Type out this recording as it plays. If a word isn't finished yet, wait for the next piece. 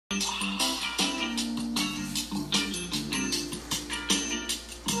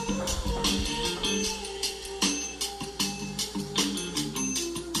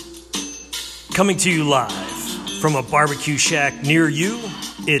Coming to you live from a barbecue shack near you,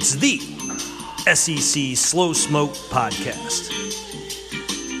 it's the SEC Slow Smoke Podcast.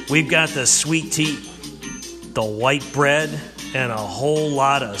 We've got the sweet tea, the white bread, and a whole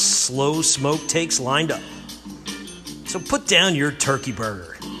lot of slow smoke takes lined up. So put down your turkey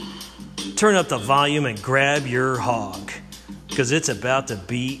burger, turn up the volume, and grab your hog, because it's about to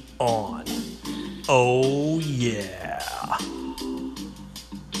be on. Oh yeah.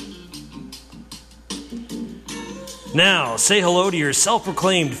 Now, say hello to your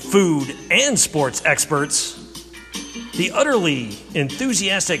self-proclaimed food and sports experts, the utterly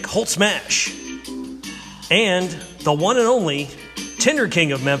enthusiastic Holt Smash, and the one and only Tinder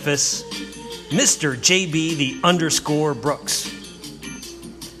King of Memphis, Mr. JB the Brooks.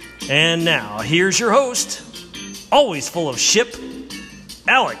 And now, here's your host, always full of ship,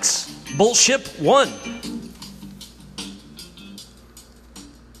 Alex Bullship 1.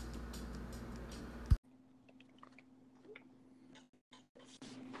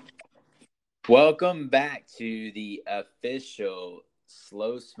 Welcome back to the official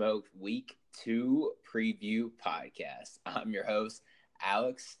Slow Smoke Week 2 preview podcast. I'm your host,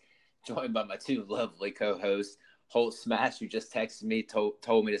 Alex, joined by my two lovely co-hosts, Holt Smash, who just texted me,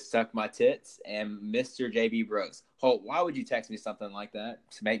 told me to suck my tits, and Mr. JB Brooks. Holt, why would you text me something like that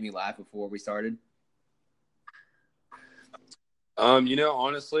to make me laugh before we started?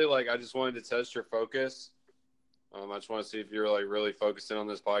 Honestly, I just wanted to test your focus. I just want to see if you were really focusing on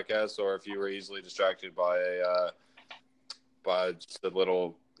this podcast, or if you were easily distracted by just a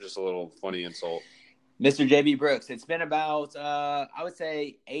little funny insult. Mr. JB Brooks, it's been about I would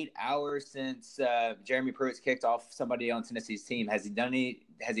say 8 hours since Jeremy Pruitt's kicked off somebody on Tennessee's team. Has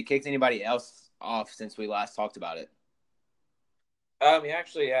he kicked anybody else off since we last talked about it? He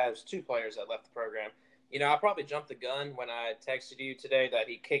actually has two players that left the program. I probably jumped the gun when I texted you today that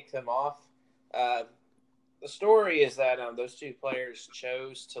he kicked them off. The story is that those two players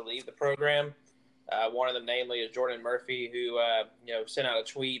chose to leave the program. One of them, namely, is Jordan Murphy, who sent out a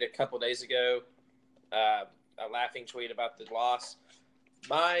tweet a couple days ago, a laughing tweet about the loss.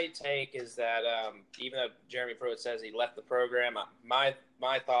 My take is that even though Jeremy Pruitt says he left the program, my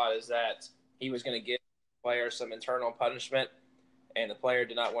thought is that he was going to give the player some internal punishment, and the player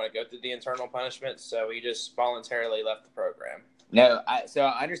did not want to go through the internal punishment, so he just voluntarily left the program. No, so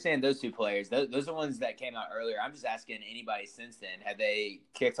I understand those two players. Those are the ones that came out earlier. I'm just asking anybody since then. Have they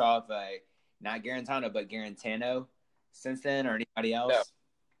kicked off not Garantano, but Garantano since then, or anybody else?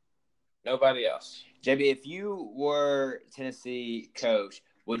 No. Nobody else. JB, if you were Tennessee coach,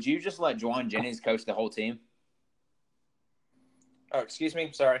 would you just let Juwan Jennings coach the whole team? Oh, excuse me?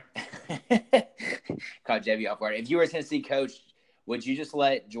 Sorry. Caught JB off guard. If you were a Tennessee coach, would you just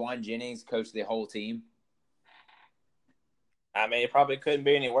let Juwan Jennings coach the whole team? I mean, it probably couldn't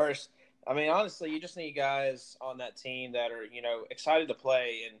be any worse. I mean, honestly, you just need guys on that team that are, excited to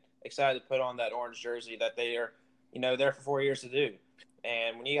play and excited to put on that orange jersey that they are, there for 4 years to do.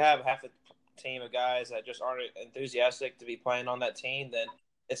 And when you have half a team of guys that just aren't enthusiastic to be playing on that team, then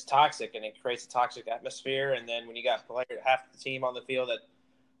it's toxic and it creates a toxic atmosphere. And then when you got half the team on the field that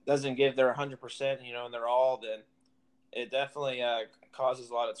doesn't give their 100%, and they're all, then it definitely causes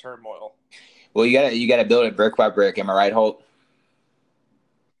a lot of turmoil. Well, you gotta build it brick by brick. Am I right, Holt?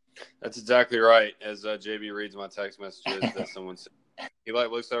 That's exactly right. As JB reads my text messages that someone said, he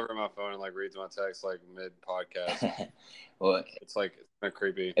looks over at my phone and reads my text mid podcast. Well, it's kind of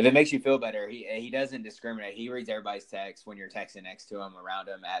creepy. If it makes you feel better, he doesn't discriminate. He reads everybody's text when you're texting next to him, around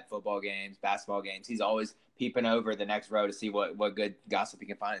him, at football games, basketball games. He's always peeping over the next row to see what good gossip he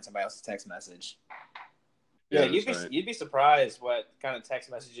can find in somebody else's text message. Yeah, you'd be surprised what kind of text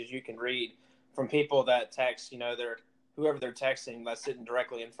messages you can read from people that text. Whoever they're texting that's sitting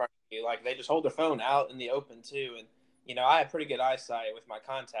directly in front of you. They just hold their phone out in the open too. And, I have pretty good eyesight with my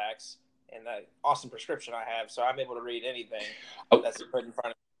contacts and the awesome prescription I have. So I'm able to read anything that's put in front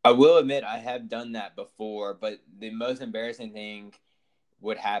of me. I will admit I have done that before, but the most embarrassing thing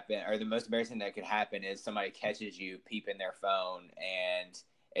would happen, or the most embarrassing that could happen, is somebody catches you peeping their phone, and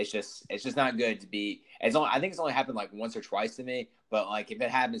it's just not good to be. I think it's only happened once or twice to me, but if it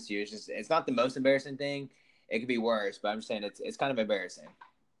happens to you, it's not the most embarrassing thing. It could be worse, but I'm just saying it's kind of embarrassing.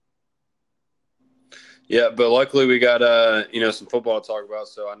 Yeah, but luckily we got some football to talk about,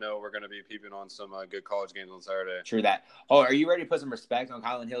 so I know we're going to be peeping on some good college games on Saturday. True that. Oh, are you ready to put some respect on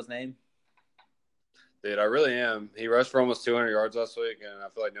Kylan Hill's name? Dude, I really am. He rushed for almost 200 yards last week, and I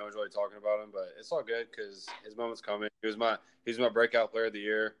feel like no one's really talking about him, but it's all good because his moment's coming. He's my breakout player of the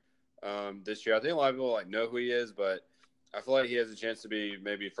year this year. I think a lot of people know who he is, but I feel like he has a chance to be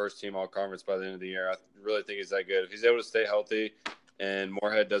maybe first team all conference by the end of the year. I really think he's that good. If he's able to stay healthy and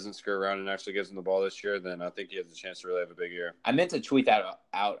Moorhead doesn't screw around and actually gives him the ball this year, then I think he has a chance to really have a big year. I meant to tweet that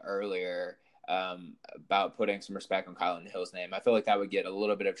out earlier about putting some respect on Kylan Hill's name. I feel like that would get a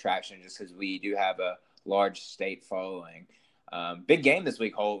little bit of traction just because we do have a large state following. Big game this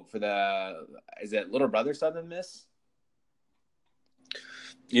week, Holt, for is it Little Brother Southern Miss?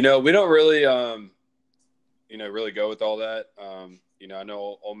 We don't really, really go with all that. I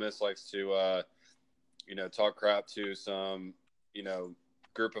know Ole Miss likes to, talk crap to some,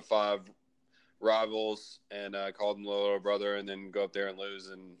 group of 5 rivals and call them Little Brother, and then go up there and lose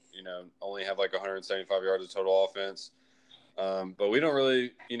and, only have like 175 yards of total offense. But we don't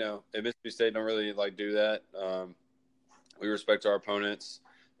really, at Mississippi State don't really like do that. We respect our opponents.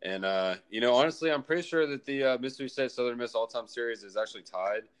 And, honestly, I'm pretty sure that the Mississippi State Southern Miss all-time series is actually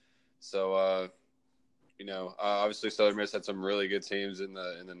tied. So, obviously Southern Miss had some really good teams in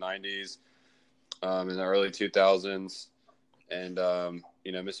the 90s, in the early 2000s. And,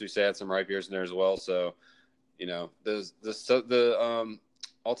 Mississippi State had some ripe years in there as well. So, the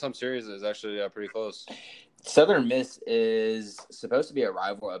all-time series is actually pretty close. Southern Miss is supposed to be a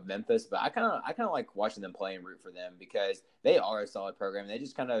rival of Memphis, but I kind of like watching them play and root for them because they are a solid program. They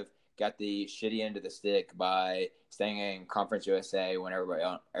just kind of got the shitty end of the stick by staying in Conference USA when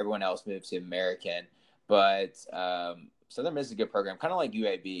everyone else moved to American. But Southern Miss is a good program, kind of like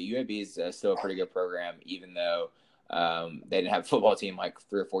UAB. UAB is still a pretty good program, even though they didn't have a football team like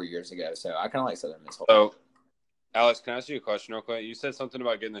 3 or 4 years ago. So I kind of like Southern Miss. So, Alex, can I ask you a question real quick? You said something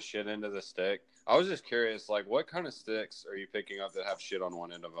about getting the shit end of the stick. I was just curious, like, what kind of sticks are you picking up that have shit on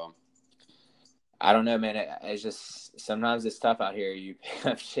one end of them? I don't know, man. It's just sometimes it's tough out here. You pick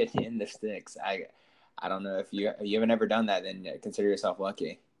up shit in the sticks. I don't know if you haven't ever done that, then consider yourself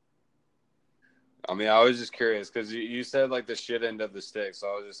lucky. I mean, I was just curious because you said like the shit end of the stick, so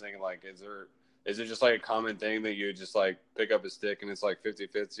I was just thinking like, is it just like a common thing that you just like pick up a stick and it's like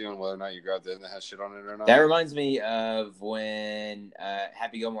 50-50 on whether or not you grab the end that has shit on it or not? That reminds me of when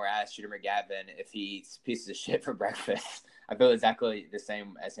Happy Gilmore asked Shooter McGavin if he eats pieces of shit for breakfast. I feel exactly the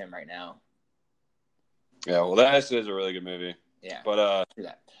same as him right now. Yeah, well, that actually is a really good movie. Yeah, but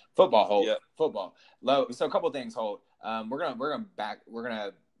that. Football, Holt. Yeah. Football. So a couple of things, Holt. We're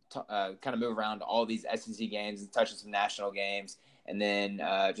gonna kind of move around to all these SEC games and touch on some national games, and then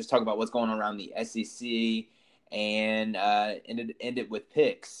just talk about what's going on around the SEC and end it with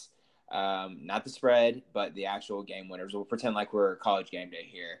picks. Not the spread, but the actual game winners. We'll pretend like we're college game day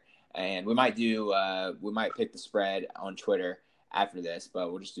here, and we might pick the spread on Twitter after this,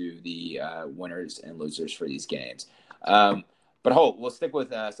 but we'll just do the winners and losers for these games. But Holt, we'll stick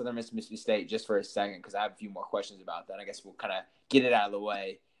with Southern Miss, Mississippi State just for a second because I have a few more questions about that. I guess we'll kind of get it out of the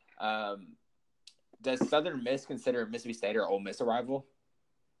way. Does Southern Miss consider Mississippi State or Ole Miss a rival?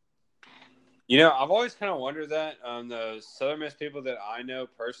 I've always kind of wondered that. The Southern Miss people that I know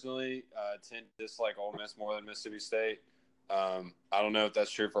personally tend to dislike Ole Miss more than Mississippi State. I don't know if that's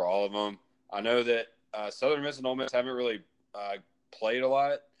true for all of them. I know that Southern Miss and Ole Miss haven't really played a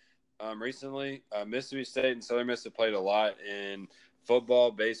lot recently. Mississippi State and Southern Miss have played a lot in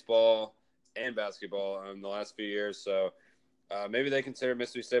football, baseball, and basketball in the last few years. So maybe they consider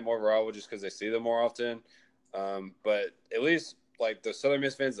Mississippi State more of a rival just because they see them more often. But at least like the Southern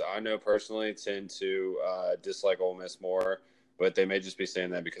Miss fans that I know personally tend to dislike Ole Miss more. But they may just be saying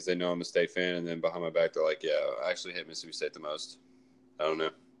that because they know I'm a State fan, and then behind my back they're like, yeah, I actually hate Mississippi State the most. I don't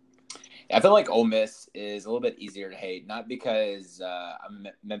know. I feel like Ole Miss is a little bit easier to hate, not because I'm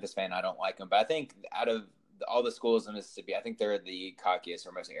a Memphis fan, I don't like them, but I think out of all the schools in Mississippi, I think they're the cockiest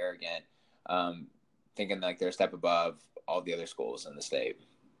or most arrogant, thinking like they're a step above all the other schools in the state.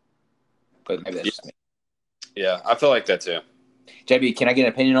 But maybe that's just me. Yeah, I feel like that too. JB, can I get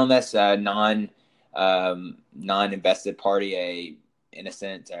an opinion on this? Non-invested party,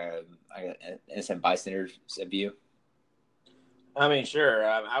 innocent bystander's view? I mean, sure.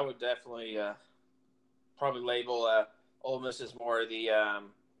 I would definitely probably label Ole Miss as more the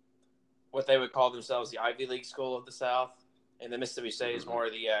what they would call themselves the Ivy League school of the South, and the Mississippi State is more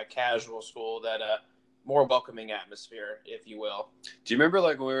the casual school that more welcoming atmosphere, if you will. Do you remember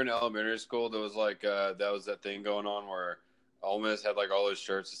like when we were in elementary school, there was like that thing going on where Ole Miss had like all those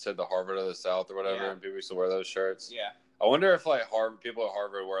shirts that said the Harvard of the South or whatever, and people used to wear those shirts? Yeah. I wonder if like people at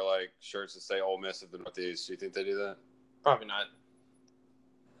Harvard wear like shirts that say Ole Miss of the Northeast. Do you think they do that? Probably not.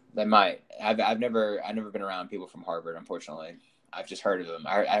 They might. I've never been around people from Harvard, unfortunately. I've just heard of them.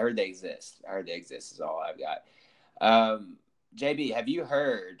 I heard they exist. Is all I've got. JB, have you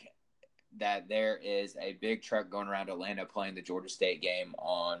heard that there is a big truck going around Atlanta playing the Georgia State game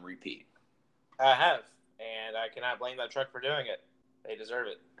on repeat? I have, and I cannot blame that truck for doing it. They deserve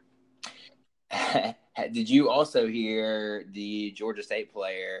it. Did you also hear the Georgia State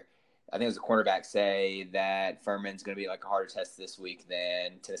player, I think it was a cornerback, say that Furman's going to be like a harder test this week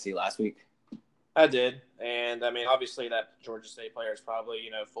than Tennessee last week? I did, and I mean, obviously that Georgia State player is probably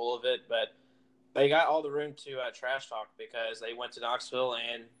full of it, but they got all the room to trash talk because they went to Knoxville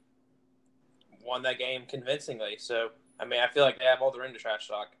and won that game convincingly. So I mean, I feel like they have all the room to trash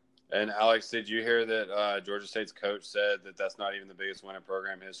talk. And Alex, did you hear that Georgia State's coach said that that's not even the biggest win in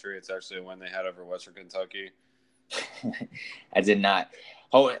program history? It's actually a win they had over Western Kentucky. I did not.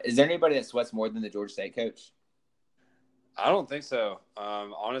 Oh, is there anybody that sweats more than the Georgia State coach? I don't think so.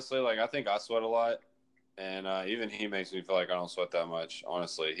 Honestly, like I think I sweat a lot, and even he makes me feel like I don't sweat that much.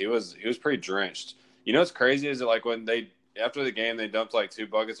 Honestly, he was pretty drenched. You know what's crazy is that like when after the game they dumped like 2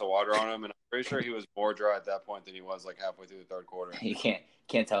 buckets of water on him, and I'm pretty sure he was more dry at that point than he was like halfway through the third quarter. You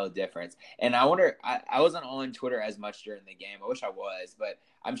can't tell the difference. And I wonder, I wasn't on Twitter as much during the game. I wish I was, but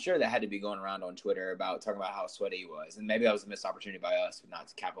I'm sure that had to be going around on Twitter talking about how sweaty he was, and maybe that was a missed opportunity by us not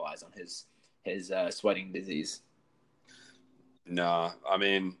to capitalize on his sweating disease. No, I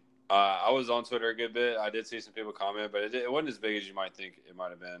mean, I was on Twitter a good bit. I did see some people comment, but it wasn't as big as you might think it might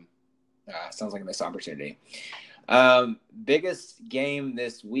have been. Sounds like a missed opportunity. Biggest game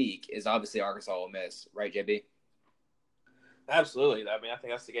this week is obviously Arkansas Ole Miss, right, JB? Absolutely. I mean, I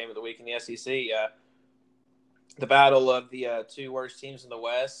think that's the game of the week in the SEC. The battle of the 2 worst teams in the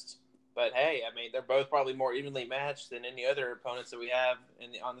West. But hey, I mean, they're both probably more evenly matched than any other opponents that we have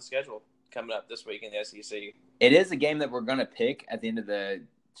on the schedule coming up this week in the SEC. It is a game that we're going to pick at the end of the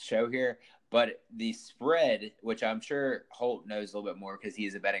show here, but the spread, which I'm sure Holt knows a little bit more because he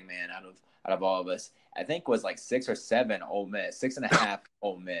is a betting man out of all of us, I think was like 6 or 7 Ole Miss, 6.5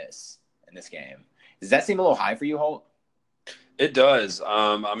 Ole Miss in this game. Does that seem a little high for you, Holt? It does.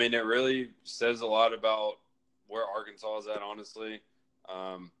 I mean, it really says a lot about where Arkansas is at, honestly.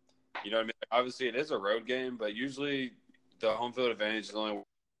 You know what I mean? Obviously, it is a road game, but usually the home field advantage is only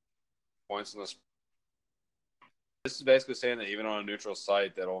points in the. This is basically saying that even on a neutral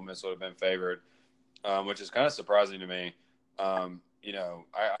site, that Ole Miss would have been favored, which is kind of surprising to me. You know,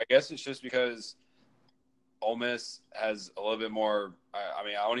 I guess it's just because Ole Miss has a little bit more. I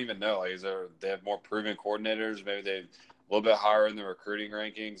mean, I don't even know. Like, they have more proven coordinators? Maybe they've a little bit higher in the recruiting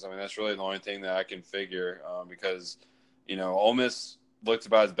rankings. I mean, that's really the only thing that I can figure because, you know, Ole Miss looked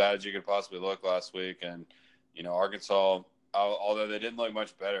about as bad as you could possibly look last week. And, you know, Arkansas, although they didn't look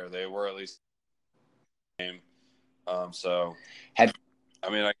much better, they were at least game. I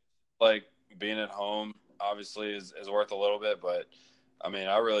mean, I like being at home obviously is worth a little bit, but I mean,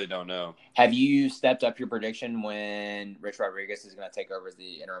 I really don't know. Have you stepped up your prediction when Rich Rodriguez is going to take over as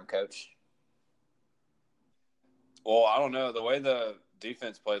the interim coach? Well, I don't know. The way the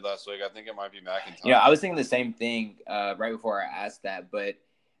defense played last week, I think it might be McIntyre. You know, I was thinking the same thing right before I asked that. But,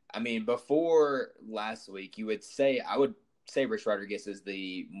 I mean, before last week, I would say Rich Rodriguez is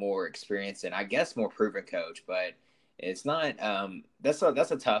the more experienced and I guess more proven coach. But it's not that's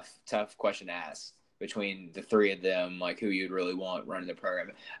a tough question to ask between the three of them, like who you'd really want running the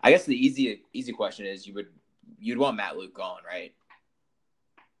program. I guess the easy question is you'd want Matt Luke gone, right?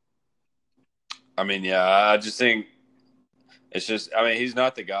 I mean, yeah, I just think it's just – I mean, he's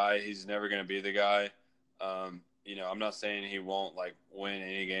not the guy. He's never going to be the guy. You know, I'm not saying he won't, like, win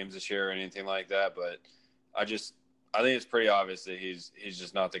any games this year or anything like that, but I think it's pretty obvious that he's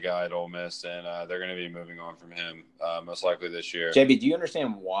just not the guy at Ole Miss, and they're going to be moving on from him most likely this year. JB, do you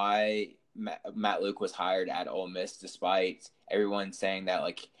understand why Matt Luke was hired at Ole Miss despite everyone saying that?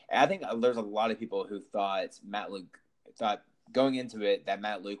 Like, I think there's a lot of people who thought going into it that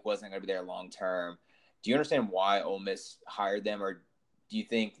Matt Luke wasn't going to be there long term. Do you understand why Ole Miss hired them, or do you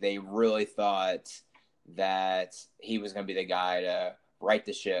think they really thought that he was going to be the guy to right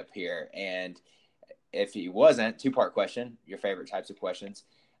the ship here? And if he wasn't, 2-part question, your favorite types of questions.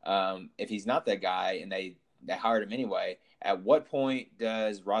 If he's not that guy and they hired him anyway, at what point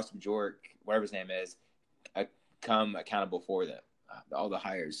does Ross Bjork, whatever his name is, come accountable for all the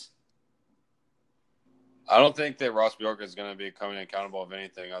hires? I don't think that Ross Bjork is going to be coming accountable of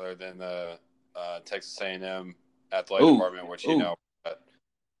anything other than the Texas A&M athletic department, which you know.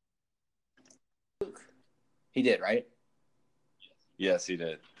 He did, right? Yes, he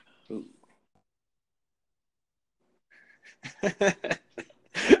did. Ooh.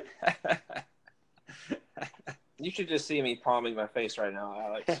 You should just see me palming my face right now,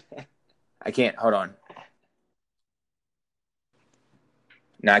 Alex. I can't. Hold on.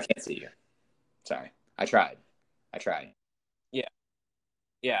 No, I can't see you. Sorry. I tried.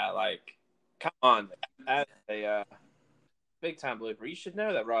 Yeah, like, come on. As a big-time believer, you should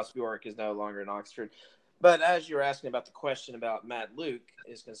know that Ross Bjork is no longer in Oxford. But as you were asking about the question about Matt Luke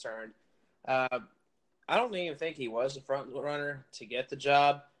is concerned, I don't even think he was the front runner to get the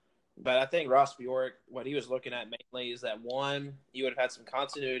job, but I think Ross Bjork, what he was looking at mainly is that, one, you would have had some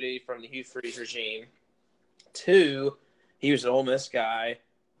continuity from the Hugh Freeze regime. Two, he was an Ole Miss guy.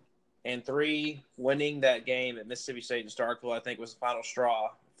 And three, winning that game at Mississippi State and Starkville, I think, was the final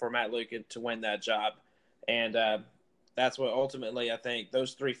straw for Matt Luke to win that job. And that's what ultimately, I think,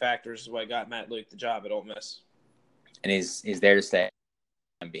 those three factors is what got Matt Luke the job at Ole Miss. And he's there to stay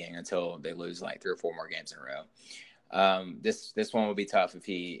being until they lose like 3 or 4 more games in a row. This one will be tough if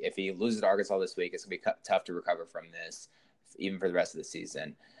he loses to Arkansas this week. It's gonna be tough to recover from this, even for the rest of the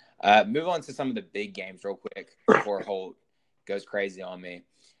season. Move on to some of the big games real quick before Holt goes crazy on me.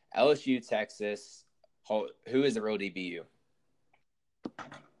 LSU, Texas. Holt, who is the real DBU?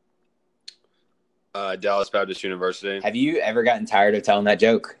 Dallas Baptist University. Have you ever gotten tired of telling that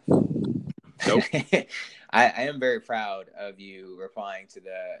joke? Nope. I am very proud of you replying to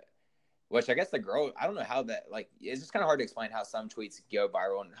which I guess the girl, I don't know how that, like, it's just kind of hard to explain how some tweets go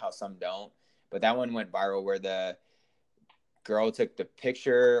viral and how some don't. But that one went viral where the girl took the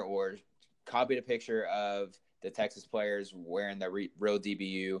picture or copied a picture of the Texas players wearing the real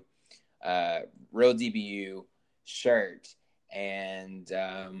DBU shirt. And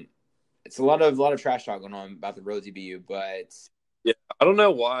it's a lot of trash talk going on about the real DBU, but yeah, I don't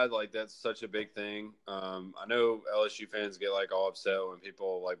know why like that's such a big thing. I know LSU fans get like all upset when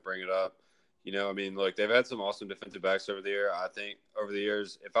people like bring it up. You know, I mean, look, they've had some awesome defensive backs over the year. I think over the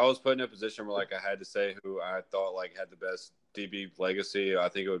years, if I was put in a position where like I had to say who I thought like had the best DB legacy, I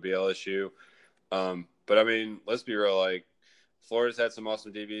think it would be LSU. But I mean, let's be real. Like Florida's had some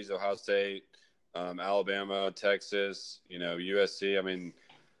awesome DBs, Ohio State, Alabama, Texas, you know, USC. I mean,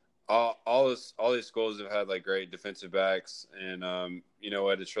 all these schools have had like great defensive backs, and you know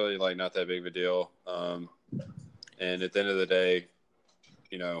what? It's really like not that big of a deal. And at the end of the day,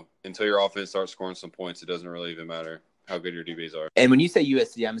 you know, until your offense starts scoring some points, it doesn't really even matter how good your DBs are. And when you say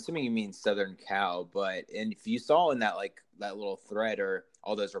USC, I'm assuming you mean Southern Cal. But if you saw in that like that little thread or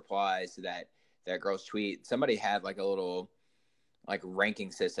all those replies to that girl's tweet, somebody had like a little like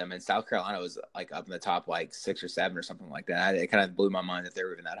ranking system, and South Carolina was like up in the top like 6 or 7 or something like that. It kind of blew my mind that they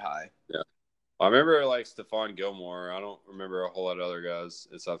were even that high. Yeah, I remember like Stephon Gilmore. I don't remember a whole lot of other guys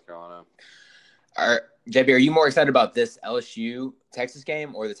in South Carolina. JB, are you more excited about this LSU Texas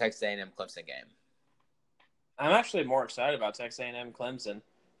game or the Texas A&M Clemson game? I'm actually more excited about Texas A&M Clemson.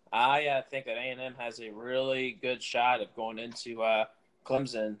 I think that A&M has a really good shot of going into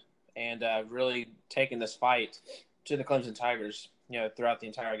Clemson and really taking this fight to the Clemson Tigers, you know, throughout the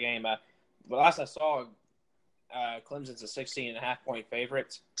entire game. But last I saw, Clemson's a 16.5-point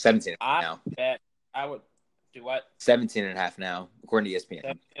favorite. 17 now. I would do what? 17.5 now, according to ESPN.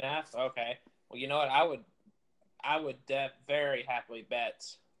 17.5? Okay. Well, you know what? I would very happily bet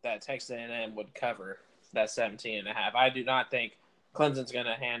that Texas A&M would cover that 17.5. I do not think Clemson's going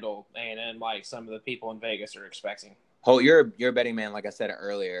to handle A&M like some of the people in Vegas are expecting. Holt, you're a betting man, like I said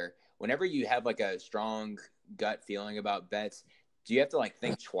earlier. Whenever you have like a strong gut feeling about bets, do you have to like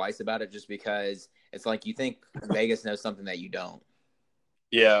think twice about it just because it's like you think Vegas knows something that you don't?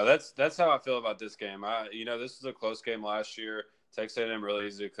 Yeah, that's how I feel about this game. This was a close game last year. Texas A&M really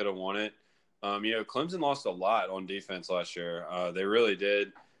easily could have won it. Clemson lost a lot on defense last year. They really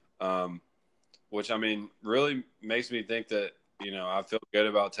did, which, I mean, really makes me think that, you know, I feel good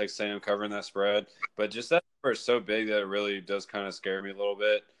about Texas A&M covering that spread. But just that number is so big that it really does kind of scare me a little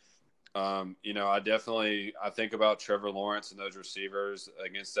bit. I think about Trevor Lawrence and those receivers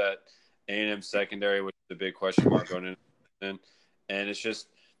against that A&M secondary, which is a big question mark going in. And it's just,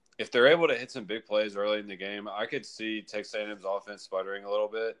 if they're able to hit some big plays early in the game, I could see Texas A&M's offense sputtering a little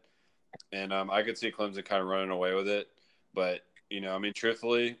bit. And I could see Clemson kind of running away with it. But, you know, I mean,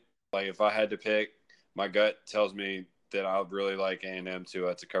 truthfully, like if I had to pick, my gut tells me that I would really like A&M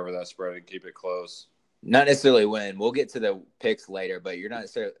to cover that spread and keep it close. Not necessarily win. We'll get to the picks later, but you're not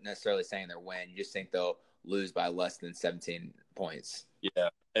necessarily saying they'll win. You just think they'll lose by less than 17 points. Yeah.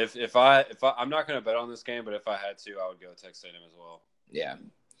 If I'm not going to bet on this game, but if I had to, I would go Texas A&M as well. Yeah.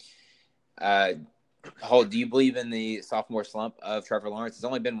 Holt, do you believe in the sophomore slump of Trevor Lawrence? It's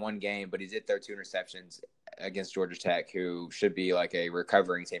only been one game, but he did throw 2 interceptions against Georgia Tech, who should be like a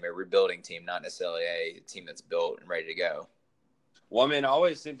recovering team, a rebuilding team, not necessarily a team that's built and ready to go. Well, I mean, I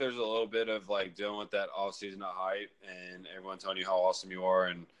always think there's a little bit of like dealing with that offseason hype and everyone telling you how awesome you are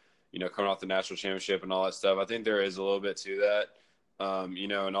and, you know, coming off the national championship and all that stuff. I think there is a little bit to that.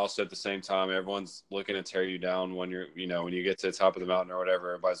 And also at the same time, everyone's looking to tear you down when you're, you know, when you get to the top of the mountain or whatever,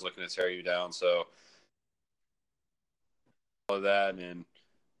 everybody's looking to tear you down. So all of that. And,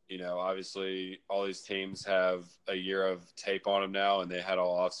 obviously all these teams have a year of tape on them now, and they had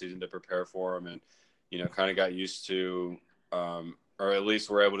all offseason to prepare for them, and kind of got used to, or at least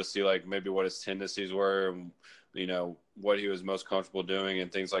were able to see like maybe what his tendencies were, and what he was most comfortable doing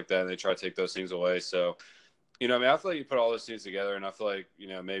and things like that. And they try to take those things away. So, I feel like you put all those things together, and I feel like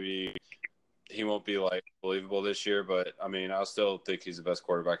maybe he won't be like believable this year, but I still think he's the best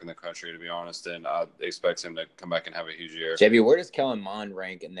quarterback in the country, to be honest, and I expect him to come back and have a huge year. JB, where does Kellen Mond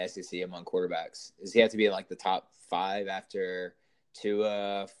rank in the SEC among quarterbacks? Does he have to be in like the top 5 after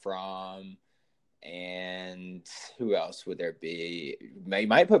Tua, Fromm, and who else would there be? You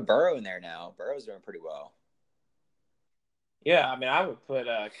might put Burrow in there now. Burrow's doing pretty well. Yeah, I would put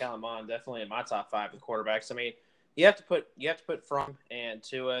Kellen Mond definitely in my top 5 of quarterbacks. You have to put Fromm and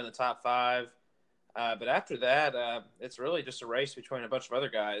Tua in the top 5. But after that, it's really just a race between a bunch of other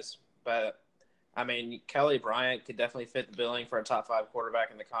guys. But, Kelly Bryant could definitely fit the billing for a top 5 quarterback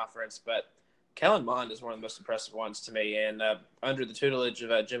in the conference. But Kellen Mond is one of the most impressive ones to me. And under the tutelage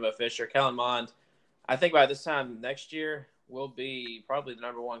of Jimbo Fisher, Kellen Mond, I think by this time next year, will be probably the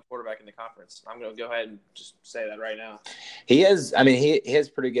number 1 quarterback in the conference. I'm going to go ahead and just say that right now. He has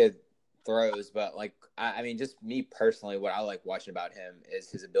pretty good throws, but just me personally, what I like watching about him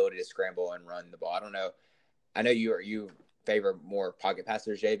is his ability to scramble and run the ball. I don't know. I know you favor more pocket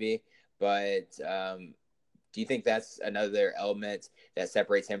passers, JB, but do you think that's another element that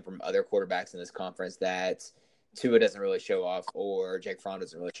separates him from other quarterbacks in this conference that Tua doesn't really show off or Jake Fromm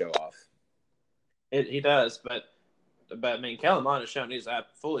doesn't really show off? He does, but Kellen Mond has shown he's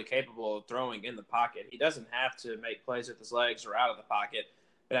fully capable of throwing in the pocket. He doesn't have to make plays with his legs or out of the pocket.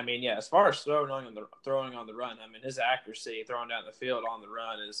 But as far as throwing on the run, his accuracy throwing down the field on the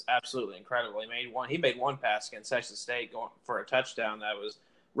run is absolutely incredible. He made one pass against Texas State going for a touchdown that was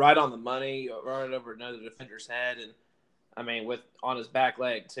right on the money, right over another defender's head, and on his back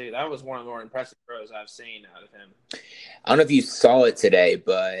leg too. That was one of the more impressive throws I've seen out of him. I don't know if you saw it today,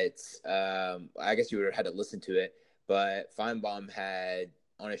 but I guess you would have had to listen to it. But Feinbaum had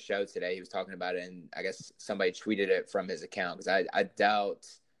on his show today, he was talking about it, and I guess somebody tweeted it from his account because I doubt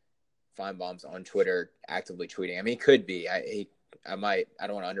Feinbaum's on Twitter actively tweeting. He could be. I don't want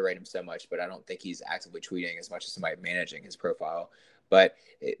to underrate him so much, but I don't think he's actively tweeting as much as somebody managing his profile. But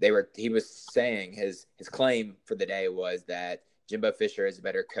he was saying his claim for the day was that Jimbo Fisher is a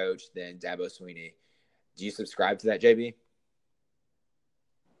better coach than Dabo Swinney. Do you subscribe to that, JB?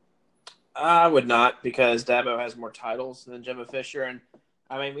 I would not, because Dabo has more titles than Jimbo Fisher, and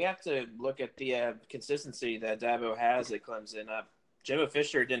we have to look at the consistency that Dabo has at Clemson. Jimbo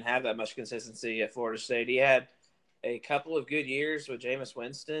Fisher didn't have that much consistency at Florida State. He had a couple of good years with Jameis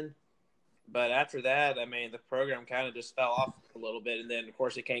Winston, but after that, the program kind of just fell off a little bit, and then of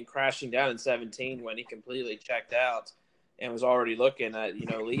course it came crashing down in 2017 when he completely checked out and was already looking at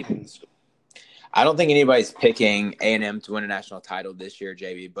leaving the school. I don't think anybody's picking A&M to win a national title this year,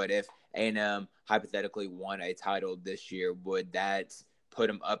 JB. But if A&M hypothetically won a title this year, would that put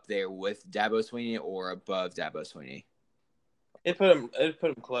him up there with Dabo Swinney or above Dabo Swinney? It put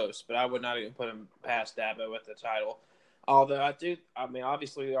him close, but I would not even put him past Dabo with the title. Although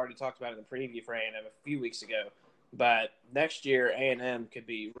obviously we already talked about it in the preview for A&M a few weeks ago, but next year A&M could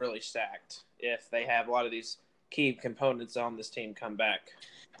be really stacked if they have a lot of these key components on this team come back.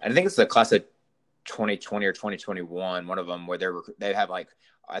 I think it's the class of 2020 or 2021, one of them, where they have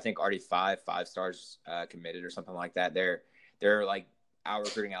I think already five stars committed or something like that. They're out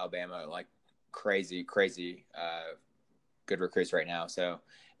recruiting Alabama crazy good recruits right now. So it'd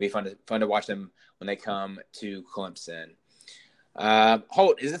be fun to watch them when they come to Clemson.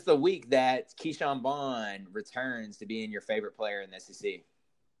 Holt, is this the week that Keyshawn Vaughn returns to being your favorite player in the SEC?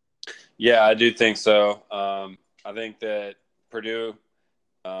 Yeah, I do think so. I think that Purdue,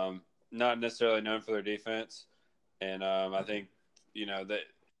 not necessarily known for their defense, and I think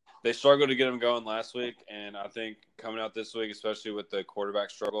they struggled to get them going last week, and I think coming out this week, especially with the quarterback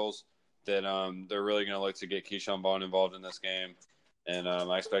struggles, that they're really going to look to get Keyshawn Vaughn involved in this game, and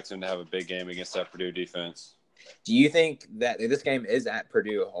I expect him to have a big game against that Purdue defense. Do you think that this game is at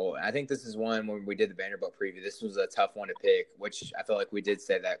Purdue? I think this is one when we did the Vanderbilt preview. This was a tough one to pick, which I feel like we did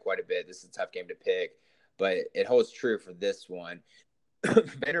say that quite a bit. This is a tough game to pick, but it holds true for this one.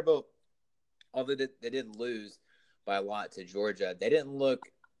 Vanderbilt, although they did lose by a lot to Georgia, they didn't look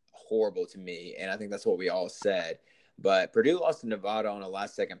horrible to me, and I think that's what we all said. But Purdue lost to Nevada on a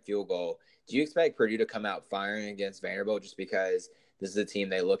last-second field goal. Do you expect Purdue to come out firing against Vanderbilt just because this is a team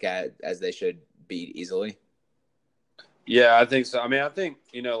they look at as they should beat easily? Yeah, I think so. I think,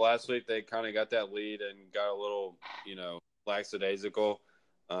 last week they kind of got that lead and got a little, lackadaisical.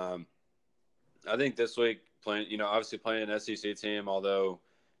 I think this week, obviously playing an SEC team, although,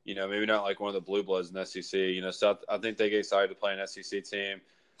 maybe not like one of the blue bloods in the SEC. So I think they get excited to play an SEC team.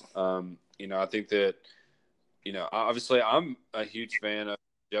 I think that, obviously I'm a huge fan of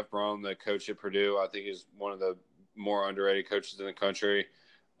Jeff Brom, the coach at Purdue. I think he's one of the more underrated coaches in the country.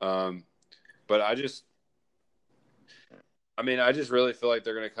 But I just really feel like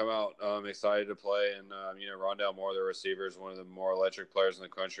they're going to come out excited to play. And, Rondale Moore, the receiver, is one of the more electric players in the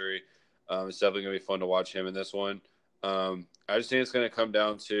country. It's definitely going to be fun to watch him in this one. I just think it's going to come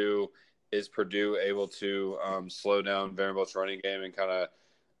down to, is Purdue able to slow down Vanderbilt's running game and kind of,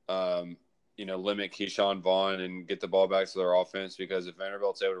 limit Keyshawn Vaughn and get the ball back to their offense? Because if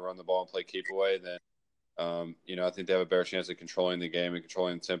Vanderbilt's able to run the ball and play keep away, then, I think they have a better chance of controlling the game and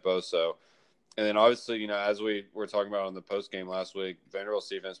controlling the tempo. So, and then obviously, as we were talking about on the post game last week, Vanderbilt's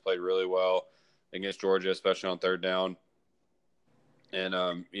defense played really well against Georgia, especially on third down.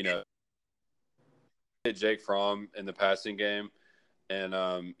 And, hit Jake Fromm in the passing game. And,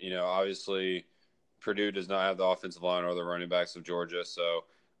 obviously Purdue does not have the offensive line or the running backs of Georgia. So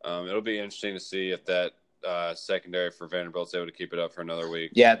it'll be interesting to see if that secondary for Vanderbilt's able to keep it up for another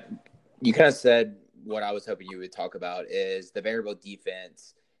week. Yeah, you kind of said what I was hoping you would talk about is the Vanderbilt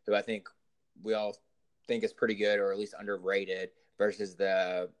defense, who I think we all think is pretty good or at least underrated, versus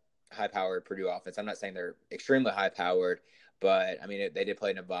the high-powered Purdue offense. I'm not saying they're extremely high-powered, but, they did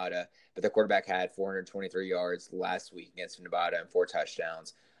play Nevada. But the quarterback had 423 yards last week against Nevada and 4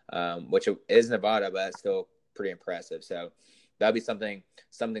 touchdowns, which is Nevada, but that's still pretty impressive. So that'll be something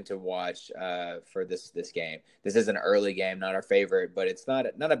to watch for this game. This is an early game, not our favorite, but it's not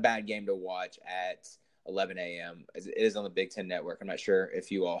a bad game to watch at 11 a.m. It is on the Big Ten Network. I'm not sure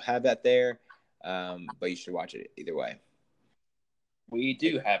if you all have that there, but you should watch it either way. We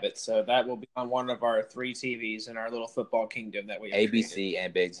do have it, so that will be on one of our 3 TVs in our little football kingdom that we have ABC created.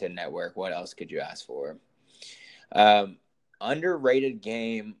 And Big Ten Network. What else could you ask for? Underrated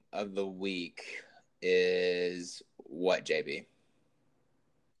game of the week is what, JB?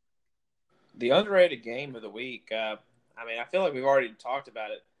 The underrated game of the week, I feel like we've already talked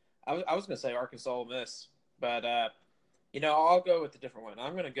about it. I was going to say Arkansas Ole Miss, but, I'll go with a different one.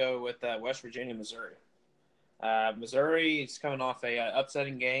 I'm going to go with West Virginia, Missouri. Missouri is coming off a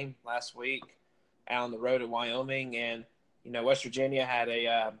upsetting game last week out on the road at Wyoming, and West Virginia had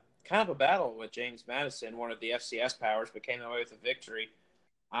a kind of a battle with James Madison, one of the FCS powers, but came away with a victory.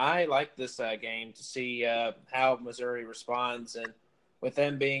 I like this game to see how Missouri responds, and with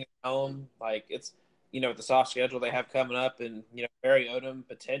them being home, like it's with the soft schedule they have coming up, and Barry Odom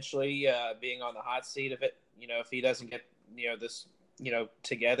potentially being on the hot seat of it, if he doesn't get this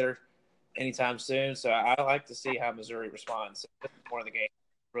together anytime soon. So I like to see how Missouri responds. This is one of the games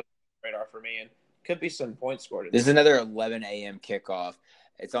really radar for me, and could be some points scored. This is another 11 a.m. kickoff.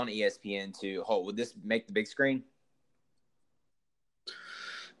 It's on ESPN too. Would this make the big screen?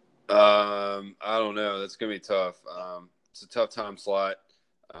 I don't know. That's gonna be tough. It's a tough time slot.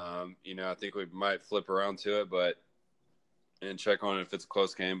 I think we might flip around to it, and check on it if it's a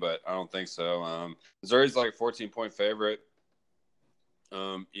close game, but I don't think so. Missouri's like a 14-point favorite.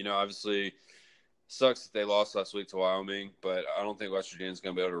 Obviously sucks that they lost last week to Wyoming, but I don't think West Virginia's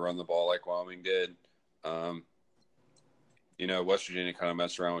going to be able to run the ball like Wyoming did. West Virginia kind of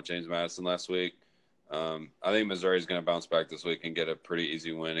messed around with James Madison last week. I think Missouri's going to bounce back this week and get a pretty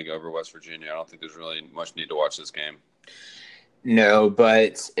easy win and go over West Virginia. I don't think there's really much need to watch this game. No,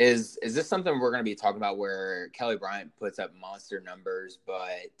 but is this something we're going to be talking about where Kelly Bryant puts up monster numbers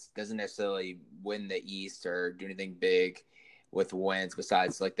but doesn't necessarily win the East or do anything big with wins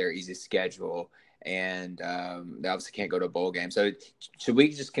besides like their easy schedule, and they obviously can't go to a bowl game? So should we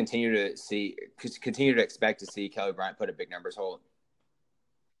just continue to expect to see Kelly Bryant put up big numbers?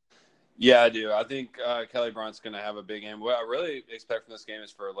 Yeah, I do. I think Kelly Bryant's going to have a big game. What I really expect from this game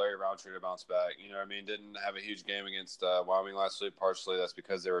is for Larry Roundtree to bounce back. Didn't have a huge game against Wyoming last week. Partially that's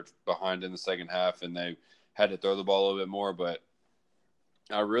because they were behind in the second half and they had to throw the ball a little bit more. But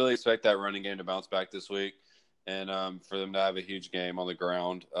I really expect that running game to bounce back this week, and for them to have a huge game on the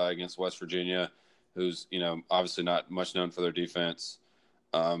ground against West Virginia, who's, obviously not much known for their defense.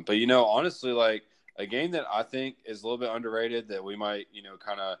 But, honestly, like a game that I think is a little bit underrated that we might,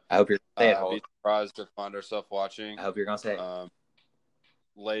 kind of I hope you're going to say it, be surprised to find ourselves watching. I hope you're going to say it.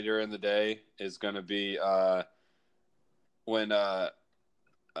 Later in the day is going to be when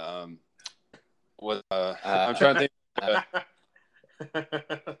I'm trying to think.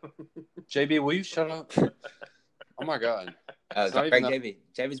 JB, will you shut up? Oh my God!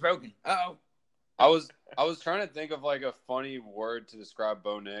 JB's broken. Uh-oh. I was trying to think of like a funny word to describe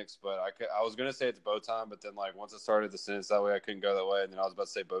Bo Nix, but I was gonna say it's Bo time, but then like once I started the sentence that way, I couldn't go that way, and then I was about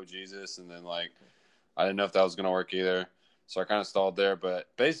to say Bo Jesus, and then like I didn't know if that was gonna work either. So I kind of stalled there. But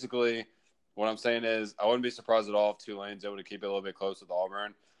basically, what I'm saying is I wouldn't be surprised at all if Tulane's able to keep it a little bit close with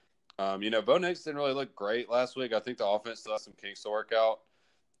Auburn. Bo Nix didn't really look great last week. I think the offense still has some kinks to work out.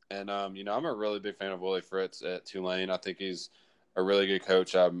 And, I'm a really big fan of Willie Fritz at Tulane. I think he's a really good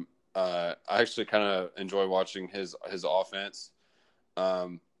coach. I actually kind of enjoy watching his offense.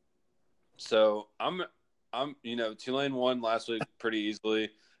 So Tulane won last week pretty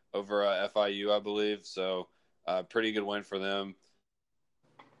easily over FIU, I believe. So pretty good win for them.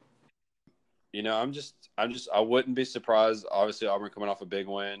 I wouldn't be surprised. Obviously, Auburn coming off a big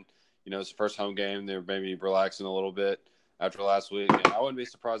win. It's the first home game. They're maybe relaxing a little bit after last week. And I wouldn't be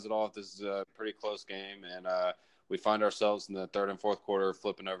surprised at all if this is a pretty close game and we find ourselves in the third and fourth quarter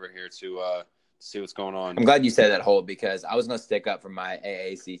flipping over here to see what's going on. I'm glad you said that, Holt, because I was going to stick up for my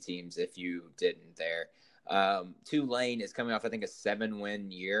AAC teams if you didn't there. Tulane is coming off, I think, a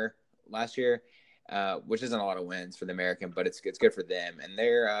 7-win year last year, which isn't a lot of wins for the American, but it's good for them. And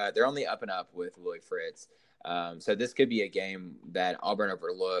they're only up and up with Willie Fritz. So this could be a game that Auburn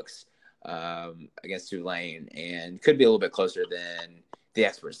overlooks against Tulane and could be a little bit closer than the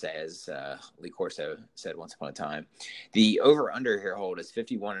expert says. Lee Corso said once upon a time. The over-under here, Hold, is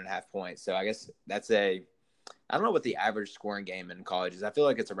 51.5 points. So I guess that's I don't know what the average scoring game in college is. I feel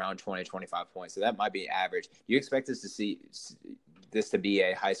like it's around 20, 25 points. So that might be average. Do you expect this to be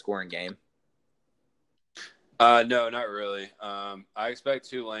a high-scoring game? No, not really. I expect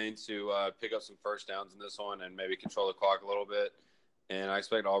Tulane to pick up some first downs in this one and maybe control the clock a little bit. And I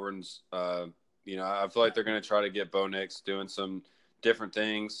expect Auburn's, I feel like they're going to try to get Bo Nix doing some different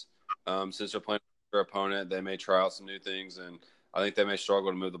things. Since they're playing their opponent, they may try out some new things, and I think they may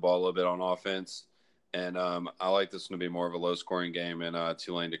struggle to move the ball a little bit on offense. And I like this one to be more of a low-scoring game and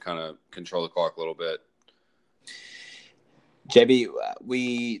Tulane to kind of control the clock a little bit. JB,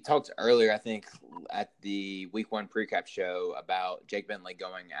 we talked earlier, I think, at the Week 1 precap show about Jake Bentley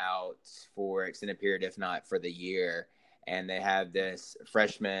going out for extended period, if not for the year. And they have this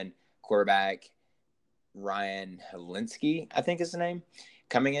freshman quarterback, Ryan Hilinski, I think is the name,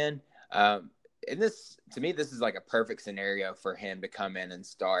 coming in. And this, to me, this is like a perfect scenario for him to come in and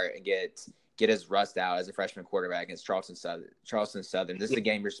start and get his rust out as a freshman quarterback against Charleston Southern. This is a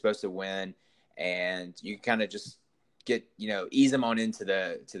game you're supposed to win, and you kind of just get, ease him on into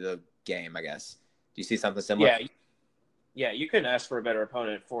the game, I guess. Do you see something similar? Yeah, you couldn't ask for a better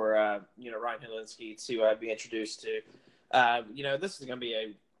opponent for Ryan Hilinski to be introduced to. This is going to be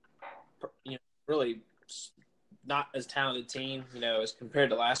a really not as talented team, as compared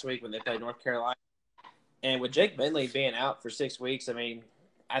to last week when they played North Carolina. And with Jake Bentley being out for 6 weeks,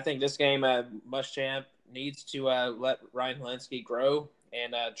 I think this game, Muschamp needs to let Ryan Hilinski grow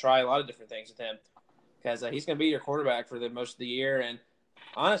and try a lot of different things with him, because he's going to be your quarterback for the most of the year. And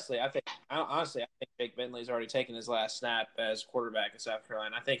honestly, I think Jake Bentley's already taken his last snap as quarterback in South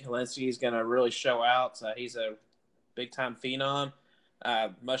Carolina. I think Hilinski is going to really show out. He's a big-time phenom.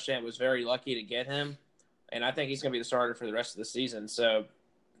 Muschamp was very lucky to get him, and I think he's going to be the starter for the rest of the season. So,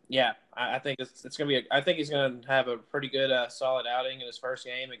 yeah, I think it's going to be. I think he's going to have a pretty good, solid outing in his first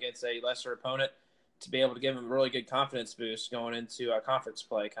game against a lesser opponent to be able to give him a really good confidence boost going into conference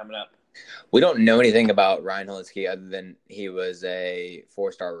play coming up. We don't know anything about Ryan Hilinski other than he was a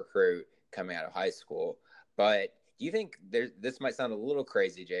 4-star recruit coming out of high school. But do you think this might sound a little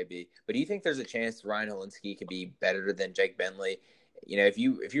crazy, JB, but do you think there's a chance Ryan Hilinski could be better than Jake Bentley? If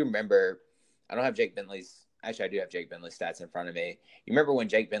you remember, I don't have Jake Bentley's – actually, I do have Jake Bentley's stats in front of me. You remember when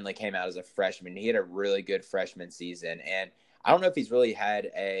Jake Bentley came out as a freshman, he had a really good freshman season. And I don't know if he's really had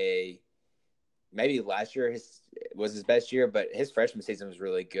maybe last year was his best year, but his freshman season was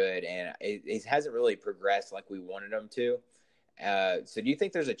really good, and it hasn't really progressed like we wanted him to. So do you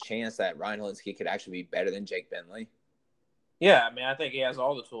think there's a chance that Ryan Hilinski could actually be better than Jake Bentley? Yeah, I think he has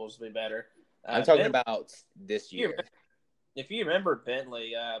all the tools to be better. I'm talking about this year. If you remember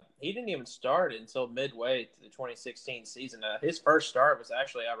Bentley, he didn't even start until midway to the 2016 season. His first start was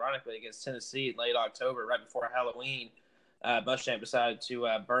actually, ironically, against Tennessee in late October, right before Halloween. Muschamp decided to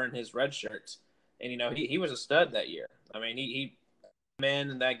burn his red shirts. And, he was a stud that year. He came in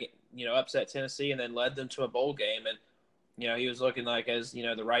and that, upset Tennessee and then led them to a bowl game. And, he was looking like as,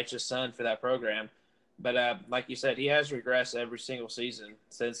 the righteous son for that program. But like you said, he has regressed every single season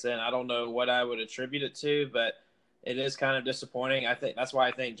since then. I don't know what I would attribute it to, but it is kind of disappointing. I think that's why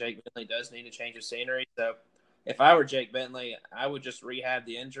I think Jake Bentley does need to change of scenery. So if I were Jake Bentley, I would just rehab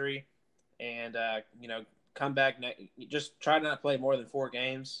the injury and, come back, just try to not play more than 4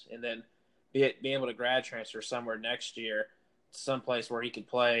 games and then be able to grad transfer somewhere next year, someplace where he could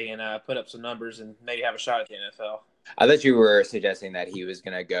play and put up some numbers and maybe have a shot at the NFL. I thought you were suggesting that he was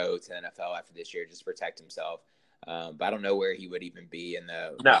going to go to the NFL after this year just to protect himself. But I don't know where he would even be in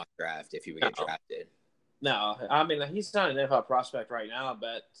the No. mock draft if he would get No. drafted. No, I mean he's not an NFL prospect right now,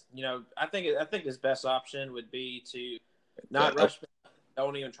 but I think his best option would be to not rush,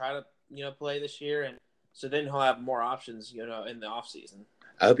 don't even try to play this year, and so then he'll have more options in the offseason.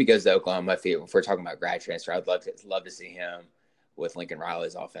 I hope he goes to Oklahoma. If we're talking about grad transfer, I'd love to see him with Lincoln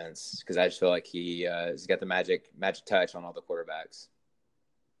Riley's offense because I just feel like he's got the magic touch on all the quarterbacks.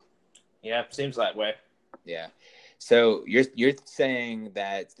 Yeah, seems that way. Yeah. So you're saying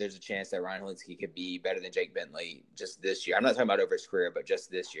that there's a chance that Ryan Hilinski could be better than Jake Bentley just this year. I'm not talking about over his career, but just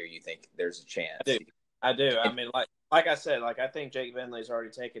this year, you think there's a chance? I do. I mean, like I said, I think Jake Bentley's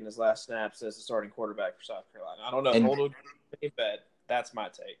already taken his last snaps as the starting quarterback for South Carolina. I don't know if Holden would be, but that's my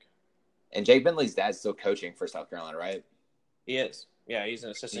take. And Jake Bentley's dad's still coaching for South Carolina, right? He is. Yeah, he's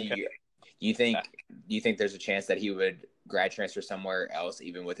an assistant coach. You think there's a chance that he would grad transfer somewhere else,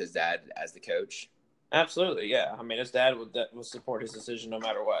 even with his dad as the coach? Absolutely, yeah. I mean, his dad would support his decision no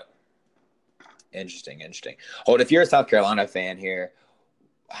matter what. Interesting. Hold, if you're a South Carolina fan here,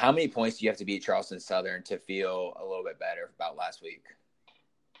 how many points do you have to beat Charleston Southern to feel a little bit better about last week?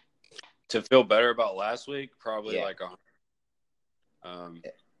 To feel better about last week, probably yeah. like 100.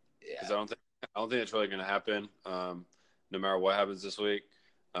 Because I don't think it's really going to happen. No matter what happens this week.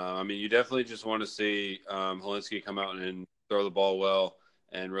 I mean, you definitely just want to see Hilinski come out and throw the ball well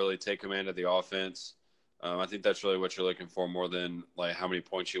and really take command of the offense. I think that's really what you're looking for more than like how many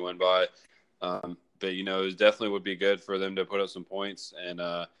points you win by. But it definitely would be good for them to put up some points and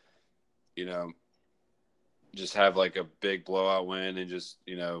just have like a big blowout win and just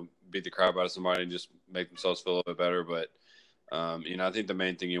beat the crap out of somebody and just make themselves feel a little bit better. But I think the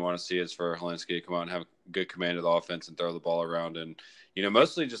main thing you want to see is for Hilinski to come out and have good command of the offense and throw the ball around. And,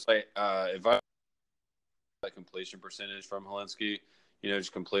 mostly just like if I completion percentage from Hilinski,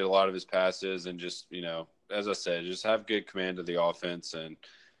 just complete a lot of his passes and just, as I said, just have good command of the offense and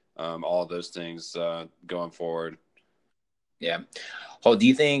all of those things going forward. Yeah. Well, do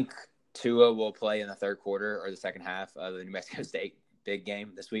you think Tua will play in the third quarter or the second half of the New Mexico State big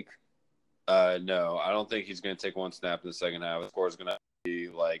game this week? No, I don't think he's going to take one snap in the second half. The score is going to be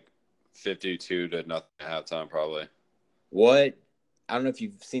like 52-0 at halftime, probably. I don't know if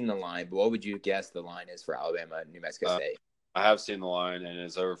you've seen the line, but what would you guess the line is for Alabama New Mexico State? I have seen the line, and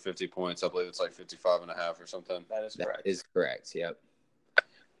it's over 50 points. I believe it's like 55.5 or something. That is correct. That is correct. Yep.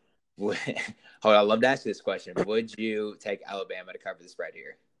 Hold on, I'd love to ask you this question. Would you take Alabama to cover the spread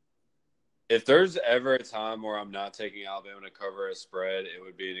here? If there's ever a time where I'm not taking Alabama to cover a spread, it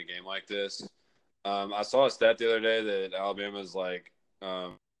would be in a game like this. I saw a stat the other day that Alabama's like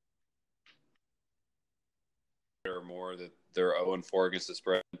or more that they're 0-4 against the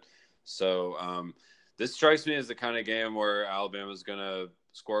spread. So this strikes me as the kind of game where Alabama's going to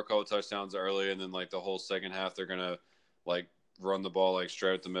score a couple touchdowns early, and then like the whole second half they're going to like run the ball like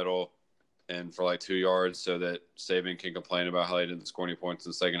straight up the middle and for like 2 yards so that Saban can complain about how they didn't score any points in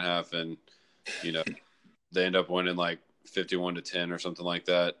the second half, and they end up winning like 51-10 or something like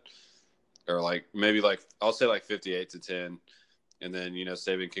that, or like maybe like I'll say like 58-10. And then,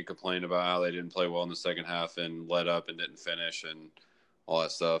 Saban can complain about how they didn't play well in the second half and let up and didn't finish and all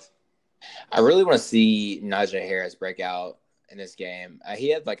that stuff. I really want to see Najee Harris break out in this game. He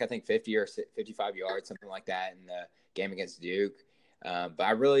had I think 50 or 55 yards, something like that in the game against Duke. But I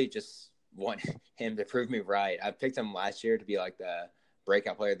really just want him to prove me right. I picked him last year to be like the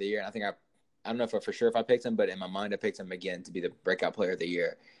breakout player of the year. And I think I don't know for sure if I picked him, but in my mind, I picked him again to be the breakout player of the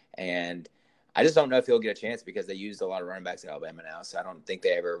year. And I just don't know if he'll get a chance because they used a lot of running backs at Alabama now. So I don't think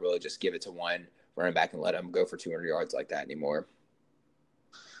they ever really just give it to one running back and let him go for 200 yards like that anymore.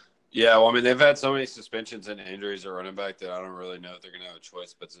 Yeah, well, I mean, they've had so many suspensions and injuries at running back that I don't really know if they're going to have a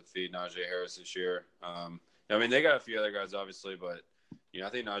choice but to feed Najee Harris this year. I mean, they got a few other guys, obviously, but, I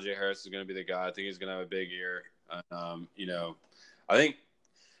think Najee Harris is going to be the guy. I think he's going to have a big year. I think,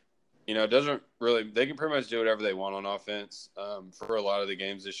 it doesn't really – they can pretty much do whatever they want on offense. For a lot of the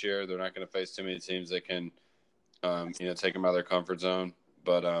games this year, they're not going to face too many teams that can, take them out of their comfort zone.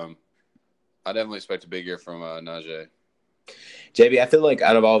 But I definitely expect a big year from Najee. JB, I feel like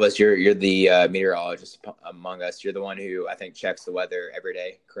out of all of us, you're the meteorologist among us. You're the one who I think checks the weather every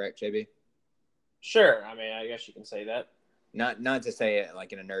day. Correct, JB? Sure. I mean, I guess you can say that. Not to say it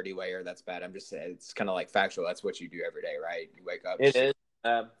like in a nerdy way or that's bad. I'm just saying it's kind of like factual. That's what you do every day, right? You wake up. It is.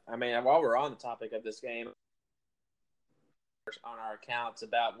 I mean, while we're on the topic of this game, on our accounts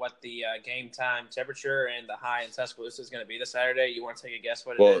about what the game time temperature and the high in Tuscaloosa is going to be this Saturday. You want to take a guess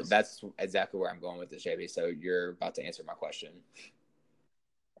what it is? Well, that's exactly where I'm going with this, JB. So you're about to answer my question.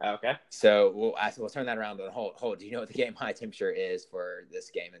 Okay. So we'll turn that around and hold. Do you know what the game high temperature is for this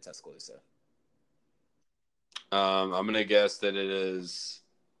game in Tuscaloosa? I'm gonna guess that it is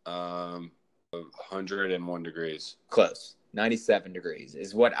 101 degrees. Close. 97 degrees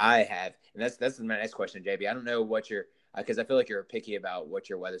is what I have. And that's my next question, JB. I don't know what your because I feel like you're picky about what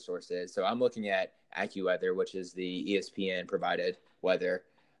your weather source is. So I'm looking at AccuWeather, which is the ESPN provided weather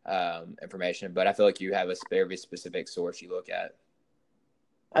information. But I feel like you have a very specific source you look at.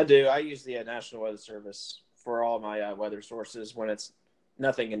 I do. I use the National Weather Service for all my weather sources when it's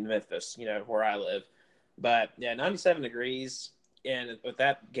nothing in Memphis, where I live. But yeah, 97 degrees, and with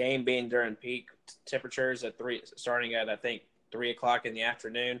that game being during peak temperatures starting at I think 3 o'clock in the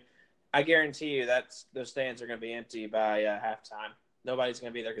afternoon, I guarantee you those stands are going to be empty by halftime. Nobody's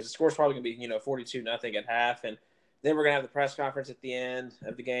going to be there because the score's probably going to be 42-0 at half, and then we're going to have the press conference at the end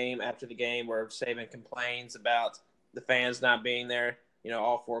of the game after the game where Saban complains about the fans not being there,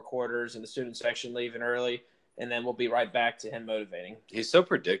 all 4 quarters, and the student section leaving early. And then we'll be right back to him motivating. He's so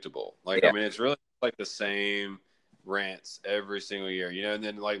predictable. Yeah. I mean, it's really like the same rants every single year, and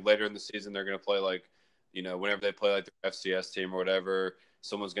then like later in the season, they're going to play whenever they play like the FCS team or whatever,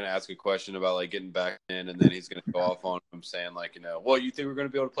 someone's going to ask a question about like getting back in, and then he's going to go off on him saying like, well, you think we're going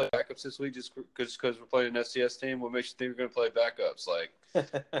to be able to play backups this week just because we're playing an FCS team? What makes you think we're going to play backups? Like,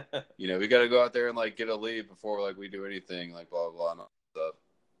 we got to go out there and like get a lead before like we do anything, like blah, blah, blah, and all that stuff.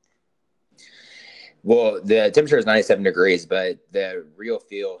 Well, the temperature is 97 degrees, but the real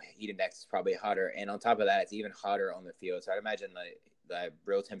field heat index is probably hotter. And on top of that, it's even hotter on the field. So I'd imagine the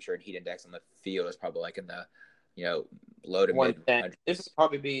real temperature and heat index on the field is probably like in the, low to mid. This would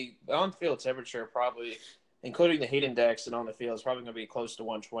probably be on field temperature, probably including the heat index and on the field, is probably going to be close to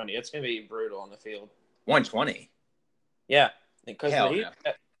 120. It's going to be brutal on the field. 120? Yeah. Because Hell the heat,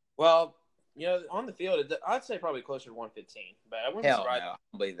 no. Well, on the field, I'd say probably closer to 115. But I wouldn't be surprised. No, I don't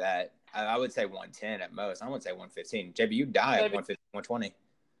believe that. I would say 110 at most. I wouldn't say 115. JB, you die at 115, 120.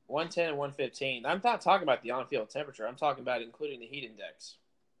 110 and 115. I'm not talking about the on-field temperature. I'm talking about including the heat index.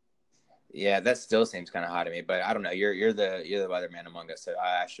 Yeah, that still seems kind of hot to me, but I don't know. You're the weatherman among us, so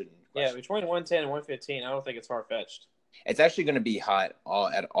I shouldn't question. Yeah, between 110 and 115, I don't think it's far-fetched. It's actually going to be hot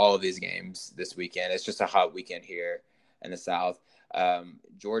at all of these games this weekend. It's just a hot weekend here in the South.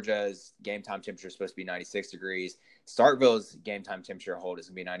 Georgia's game time temperature is supposed to be 96 degrees. Starkville's game time temperature hold is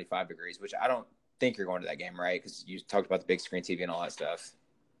going to be 95 degrees, which I don't think you're going to that game, right? Because you talked about the big screen TV and all that stuff.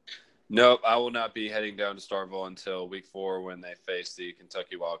 Nope, I will not be heading down to Starkville until week 4 when they face the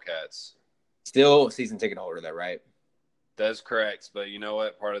Kentucky Wildcats. Still season ticket holder, though, right? That's correct. But you know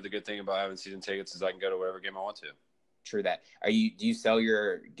what? Part of the good thing about having season tickets is I can go to whatever game I want to. True that. Do you sell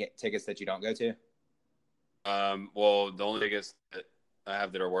your tickets that you don't go to? Well, the only tickets that I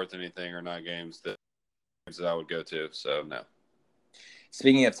have that are worth anything are not games that I would go to. So no.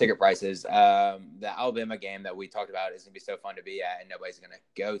 Speaking of ticket prices, the Alabama game that we talked about is going to be so fun to be at and nobody's going to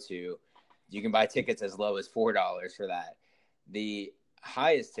go to. You can buy tickets as low as $4 for that. The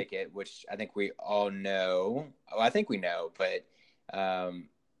highest ticket, which I think we all know, but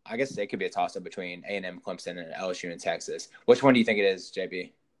I guess it could be a toss-up between A&M, Clemson, and LSU in Texas. Which one do you think it is,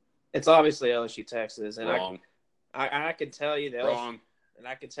 JB? It's obviously LSU Texas, and Wrong. I can tell you the Wrong.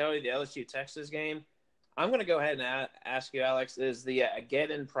 LSU Texas game. I'm going to go ahead and ask you, Alex, is the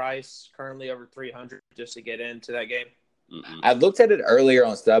get-in price currently over $300 just to get into that game? Mm-mm. I looked at it earlier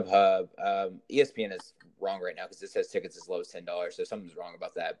on StubHub. ESPN is wrong right now because it says tickets as low as $10, so something's wrong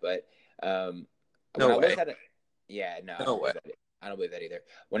about that. But no way. No way. I don't believe that either.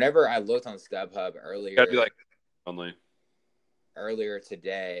 Whenever I looked on StubHub earlier, gotta be like only earlier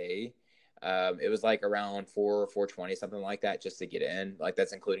today, it was like around $420, something like that, just to get in. Like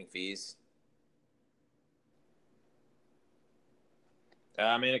that's including fees.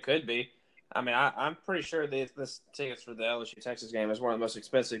 I mean, it could be. I mean, I'm pretty sure this tickets for the LSU Texas game is one of the most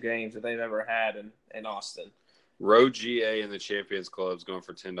expensive games that they've ever had in Austin. Road GA in the Champions Club is going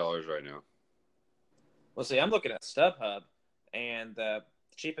for $10 right now. Well, see, I'm looking at StubHub, and the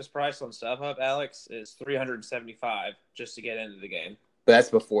cheapest price on StubHub, Alex, is $375 just to get into the game. But that's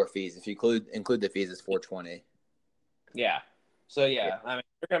before fees. If you include the fees, it's $420. Yeah. So yeah, I mean,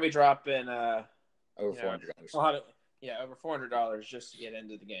 they're going to be dropping over $400. Over $400 just to get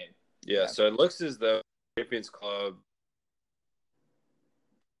into the game. Yeah, so it looks as though Champions Club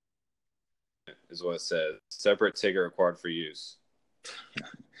is what it says. Separate ticket required for use. So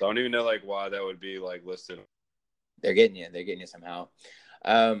I don't even know why that would be listed. They're getting you somehow.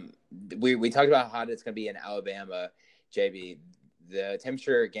 We talked about how hot it's going to be in Alabama, JB.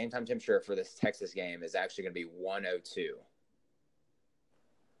 The game time temperature for this Texas game is actually going to be 102.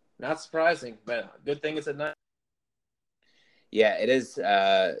 Not surprising, but good thing it's at night. Yeah, it is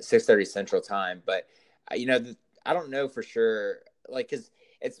 6:30 Central Time, but I don't know for sure, because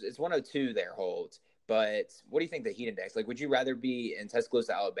it's 102 there holds, But what do you think the heat index? Like, would you rather be in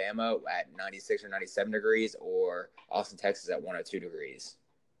Tuscaloosa, Alabama at 96 or 97 degrees or Austin, Texas at 102 degrees?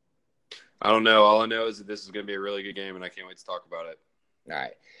 I don't know. All I know is that this is going to be a really good game, and I can't wait to talk about it. All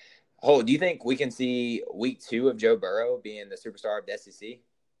right. Hold, do you think we can see week 2 of Joe Burrow being the superstar of the SEC?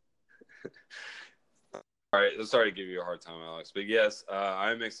 All right, sorry to give you a hard time, Alex. But, yes,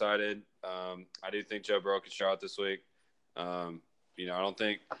 I'm excited. I do think Joe Burrow can show out this week. I don't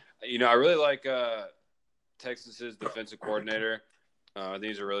think – I really like Texas's defensive coordinator. I think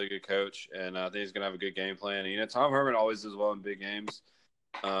he's a really good coach, and I think he's going to have a good game plan. And, Tom Herman always does well in big games.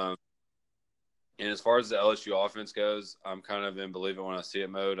 And as far as the LSU offense goes, I'm kind of in believe it when I see it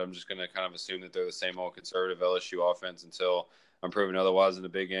mode. I'm just going to kind of assume that they're the same old conservative LSU offense until I'm proven otherwise in the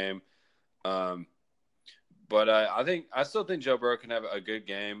big game. But I still think Joe Burrow can have a good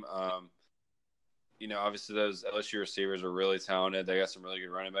game. Obviously those LSU receivers are really talented. They got some really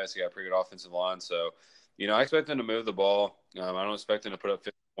good running backs. They got a pretty good offensive line. So, I expect them to move the ball. I don't expect them to put up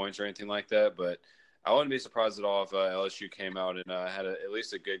 50 points or anything like that, but I wouldn't be surprised at all if LSU came out and had at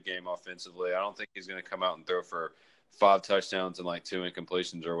least a good game offensively. I don't think he's going to come out and throw for 5 touchdowns and like 2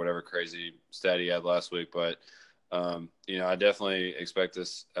 incompletions or whatever crazy stat he had last week. But, I definitely expect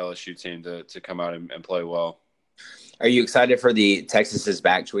this LSU team to come out and play well. Are you excited for the Texas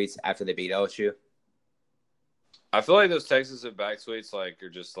back tweets after they beat LSU? I feel like those Texas back tweets are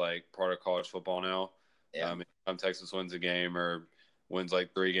just part of college football now. Yeah. Texas wins a game or wins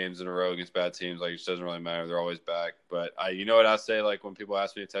 3 games in a row against bad teams, it just doesn't really matter. They're always back. But you know what I say? When people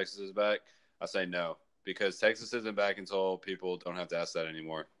ask me if Texas is back, I say no, because Texas isn't back until people don't have to ask that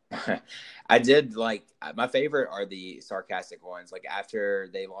anymore. I did my favorite are the sarcastic ones. After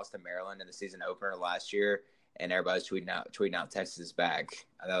they lost to Maryland in the season opener last year, and everybody's tweeting out Texas is back.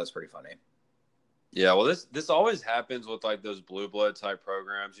 That was pretty funny. Yeah, well, this always happens with those blue blood type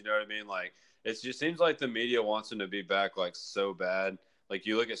programs. You know what I mean? It just seems like the media wants them to be back so bad.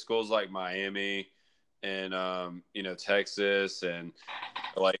 You look at schools like Miami and Texas and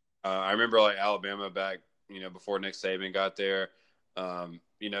I remember Alabama back before Nick Saban got there.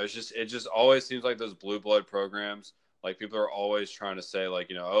 It just always seems like those blue blood programs. People are always trying to say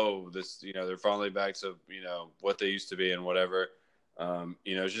they're finally back to what they used to be and whatever.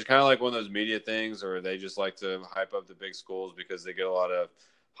 It's just kind of one of those media things, or they just like to hype up the big schools because they get a lot of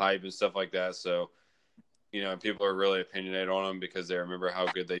hype and stuff like that. So, people are really opinionated on them because they remember how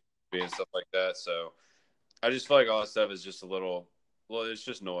good they used to be and stuff like that. So, I just feel like all that stuff is just it's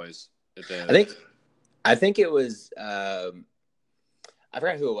just noise at the end. I think it was I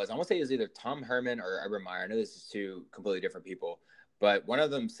forgot who it was. I want to say it was either Tom Herman or Urban Meyer. I know this is 2 completely different people, but one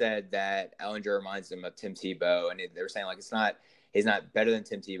of them said that Ellinger reminds him of Tim Tebow, and they were saying he's not better than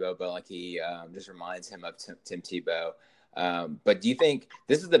Tim Tebow, but he just reminds him of Tim Tebow. But do you think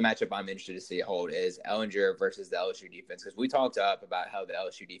this is the matchup I'm interested to see hold is Ellinger versus the LSU defense? Because we talked up about how the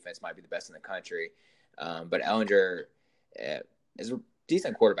LSU defense might be the best in the country, but Ellinger is a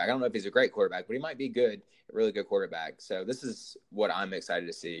decent quarterback. I don't know if he's a great quarterback, but he might be good, a really good quarterback. So this is what I'm excited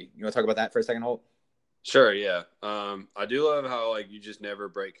to see. You want to talk about that for a second, Holt? Sure, yeah. I do love how you just never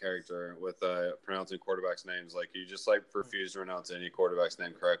break character with pronouncing quarterbacks' names. You just refuse to pronounce any quarterback's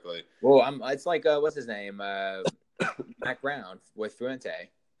name correctly. Well, it's what's his name? Mac Brown with Fuente.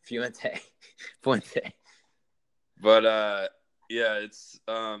 But yeah, it's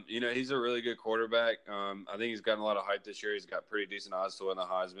he's a really good quarterback. I think he's gotten a lot of hype this year. He's got pretty decent odds to win the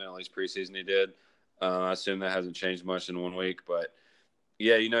Heisman, at least preseason he did. I assume that hasn't changed much in 1 week, but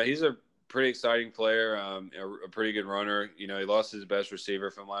yeah, he's a pretty exciting player, a pretty good runner. He lost his best receiver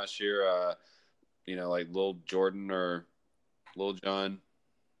from last year, Lil Jordan or Lil John.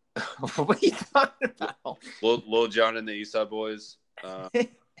 What are you talking about? Lil John and the Eastside Boys.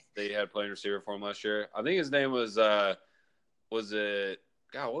 They had playing receiver for him last year. I think his name was what was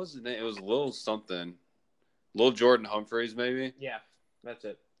his name? It was Lil something. Lil Jordan Humphreys, maybe? Yeah, that's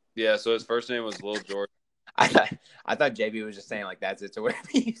it. Yeah, so his first name was Lil Jordan. I thought JB was just saying that's it to whatever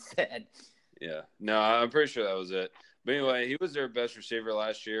you said. Yeah. No, I'm pretty sure that was it. But anyway, he was their best receiver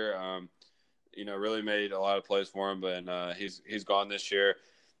last year. Really made a lot of plays for him, but he's gone this year.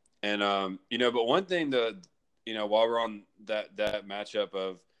 And but one thing while we're on that matchup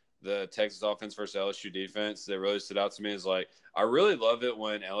of the Texas offense versus LSU defense that really stood out to me is I really love it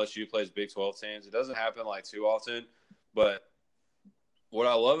when LSU plays Big 12 teams. It doesn't happen too often, but what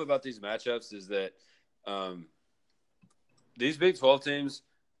I love about these matchups is that these Big 12 teams,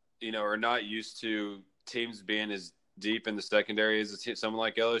 are not used to teams being as deep in the secondary as someone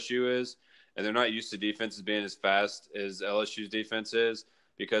like LSU is, and they're not used to defenses being as fast as LSU's defense is,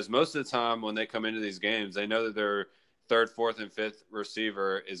 because most of the time when they come into these games, they know that their third, fourth, and fifth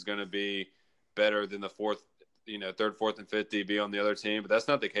receiver is going to be better than the third, fourth, and fifth DB on the other team, but that's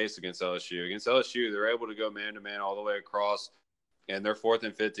not the case against LSU. Against LSU, they're able to go man-to-man all the way across, and their fourth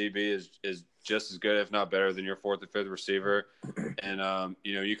and fifth DB is just as good, if not better, than your fourth and fifth receiver. And,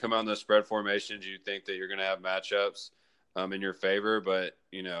 you come out in those spread formations, you think that you're going to have matchups in your favor, but,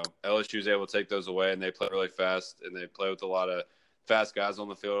 LSU is able to take those away, and they play really fast, and they play with a lot of fast guys on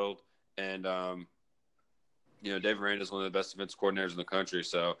the field. And, Dave Aranda is one of the best defense coordinators in the country.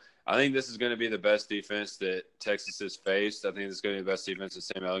 So I think this is going to be the best defense that Texas has faced. I think this is going to be the best defense that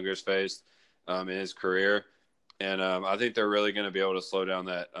Sam Ehlinger's faced in his career. And I think they're really going to be able to slow down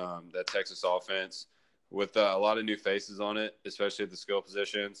that Texas offense with a lot of new faces on it, especially at the skill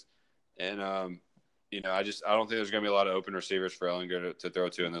positions. And, I don't think there's going to be a lot of open receivers for Ehlinger to throw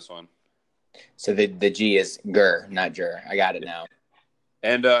to in this one. So the G is Gur, not Jur. I got it now.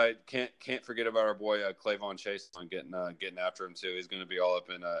 And can't forget about our boy Clavon Chase on getting after him too. He's going to be all up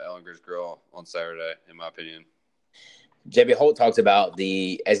in Ehlinger's grill on Saturday, in my opinion. JB Holt talks about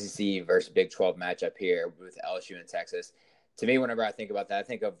the SEC versus Big 12 matchup here with LSU and Texas. To me, whenever I think about that, I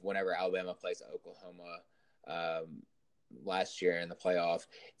think of whenever Alabama plays Oklahoma last year in the playoff.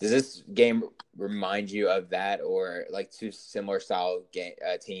 Does this game remind you of that, or like two similar style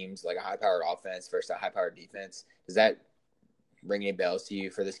teams, like a high-powered offense versus a high-powered defense? Does that ring any bells to you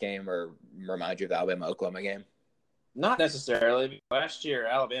for this game, or remind you of the Alabama-Oklahoma game? Not necessarily. Last year,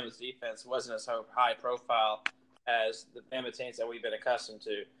 Alabama's defense wasn't as high profile as the Bama teams that we've been accustomed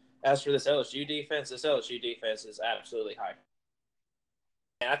to. As for this LSU defense is absolutely high.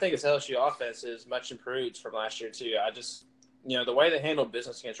 And I think this LSU offense is much improved from last year too. I just, the way they handled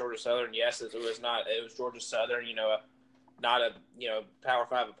business against Georgia Southern, yes, it was Georgia Southern, not a Power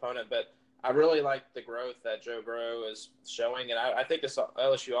 5 opponent, but I really like the growth that Joe Burrow is showing, and I think this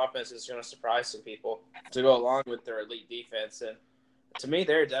LSU offense is going to surprise some people to go along with their elite defense. And to me,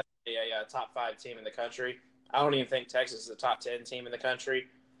 they're definitely a top 5 team in the country. I don't even think Texas is a top 10 team in the country.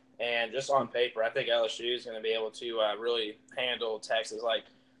 And just on paper, I think LSU is going to be able to really handle Texas.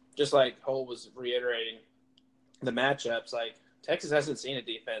 Just like Cole was reiterating the matchups, like Texas hasn't seen a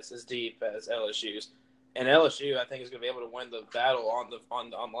defense as deep as LSU's. And LSU, I think, is going to be able to win the battle on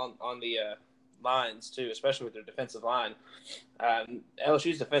the lines too, especially with their defensive line.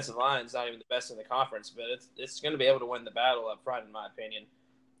 LSU's defensive line is not even the best in the conference, but it's going to be able to win the battle up front, in my opinion.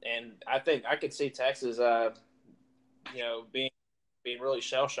 And I think I could see Texas, being really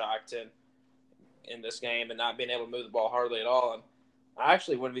shell shocked in this game and not being able to move the ball hardly at all. And I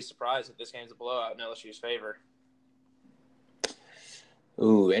actually wouldn't be surprised if this game's a blowout in LSU's favor.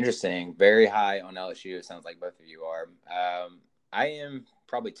 Ooh, interesting. Very high on LSU. It sounds like both of you are. I am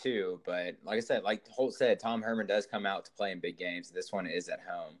probably too, but like I said, like Holt said, Tom Herman does come out to play in big games. This one is at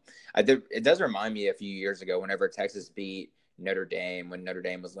home. It does remind me a few years ago whenever Texas beat Notre Dame, when Notre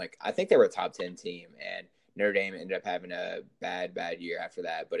Dame was I think they were a top 10 team, and Notre Dame ended up having a bad year after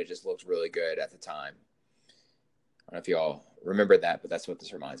that, but it just looked really good at the time. I don't know if you all remember that, but that's what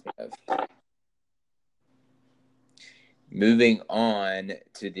this reminds me of. Moving on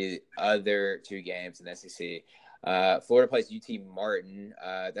to the other two games in the SEC. Florida plays UT Martin.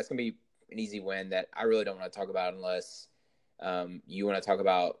 That's going to be an easy win that I really don't want to talk about unless you want to talk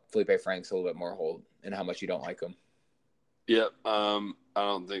about Felipe Franks a little bit more, Holt, and how much you don't like him. Yep. I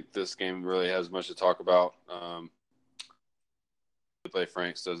don't think this game really has much to talk about. Felipe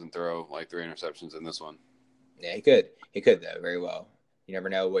Franks doesn't throw 3 interceptions in this one. Yeah, he could. He could, though, very well. You never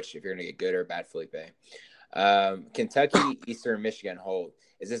know if you're going to get good or bad Felipe. Kentucky, Eastern Michigan, Holt.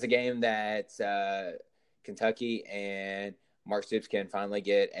 Is this a game that Kentucky and Mark Stoops can finally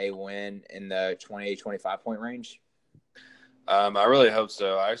get a win in the 20-25 point range? I really hope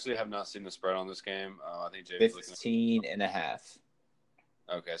so. I actually have not seen the spread on this game. I think JB's 15.5.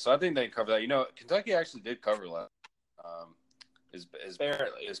 Okay, so I think they cover that. Kentucky actually did cover last.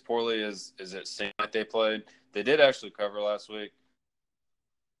 As poorly as it seemed like they played, they did actually cover last week.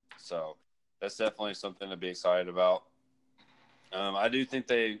 So that's definitely something to be excited about. I do think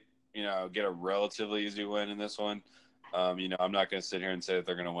they, get a relatively easy win in this one. I'm not going to sit here and say that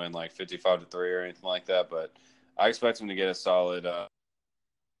they're going to win 55-3 or anything like that, but I expect them to get a solid.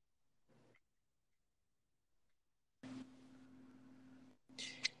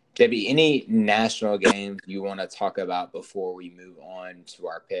 JB, any national games you want to talk about before we move on to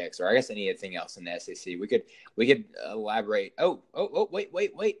our picks, or I guess anything else in the SEC? We could elaborate. Oh, wait,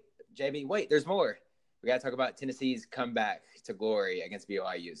 JB, wait, there's more. We got to talk about Tennessee's comeback to glory against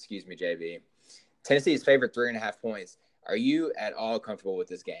BYU. Excuse me, JB. Tennessee is favored 3.5 points. Are you at all comfortable with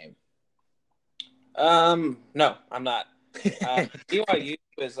this game? No, I'm not. BYU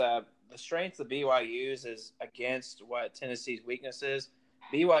is the strength of BYU's is against what Tennessee's weakness is.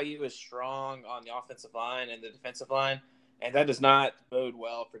 BYU is strong on the offensive line and the defensive line, and that does not bode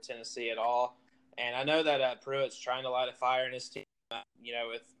well for Tennessee at all. And I know that Pruitt's trying to light a fire in his team,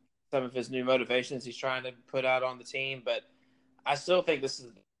 with some of his new motivations he's trying to put out on the team. But I still think this is a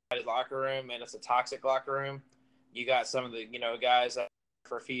divided locker room, and it's a toxic locker room. You got some of the, guys that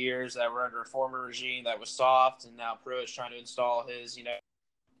for a few years that were under a former regime that was soft, and now Pruitt's trying to install his,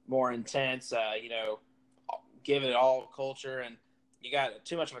 more intense, give it all culture. And you got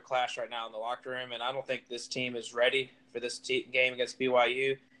too much of a clash right now in the locker room, and I don't think this team is ready for this game against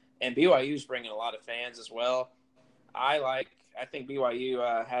BYU. And BYU is bringing a lot of fans as well. I think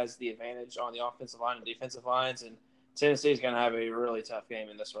BYU has the advantage on the offensive line and defensive lines, and Tennessee is going to have a really tough game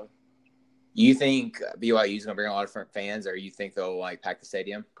in this one. You think BYU is going to bring a lot of fans, or you think they'll pack the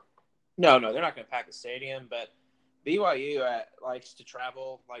stadium? No, they're not going to pack the stadium, but BYU likes to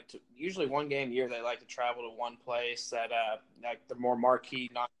travel. Usually one game a year, they like to travel to one place that the more marquee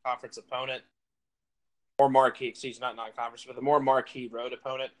non-conference opponent, or marquee, not non-conference, but the more marquee road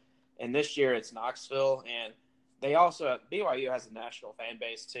opponent. And this year it's Knoxville, and they also BYU has a national fan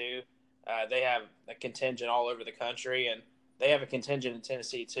base too. They have a contingent all over the country, and they have a contingent in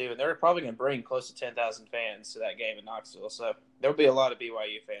Tennessee too. And they're probably going to bring close to 10,000 fans to that game in Knoxville. So there'll be a lot of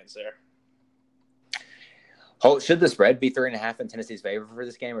BYU fans there. Should the spread be 3.5 in Tennessee's favor for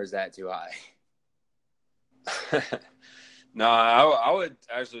this game, or is that too high? No, I would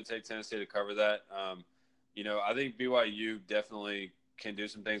actually take Tennessee to cover that. I think BYU definitely can do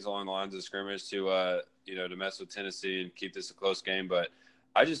some things along the lines of scrimmage to mess with Tennessee and keep this a close game. But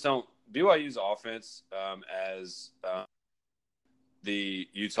I just don't – BYU's offense, as the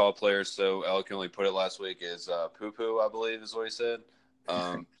Utah player so eloquently put it last week, is poo-poo, I believe is what he said.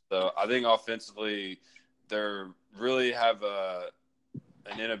 So I think offensively they really have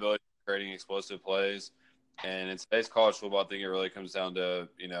an inability of creating explosive plays. And in today's college football, I think it really comes down to,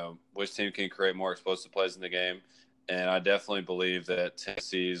 which team can create more explosive plays in the game. And I definitely believe that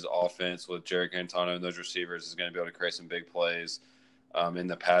Tennessee's offense with Jarrett Cantano and those receivers is going to be able to create some big plays in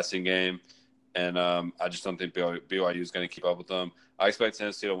the passing game. And I just don't think BYU is going to keep up with them. I expect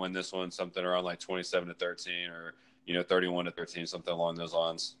Tennessee to win this one something around 27-13 or, 31-13, something along those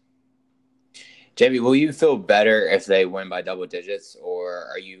lines. JB, will you feel better if they win by double digits, or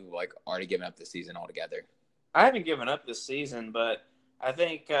are you already giving up the season altogether? I haven't given up this season, but I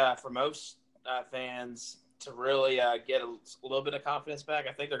think for most fans to really get a little bit of confidence back,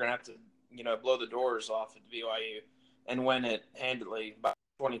 I think they're going to have to, blow the doors off at BYU and win it handily by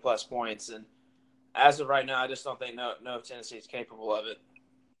 20-plus points. And as of right now, I just don't think no Tennessee is capable of it.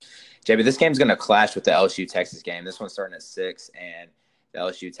 JB, this game's going to clash with the LSU-Texas game. This one's starting at 6, and the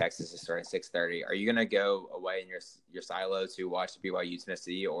LSU-Texas is starting at 6:30. Are you going to go away in your silo to watch the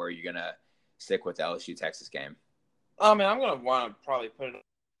BYU-Tennessee, or are you going to stick with the LSU-Texas game? I'm going to want to probably put it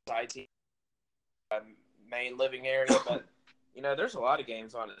on IT main living area, but there's a lot of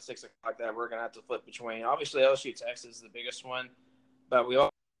games on at 6 o'clock that we're going to have to flip between. Obviously, LSU-Texas is the biggest one, but we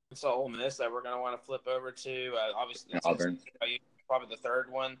also saw Ole Miss that we're going to want to flip over to. Obviously, Auburn, probably the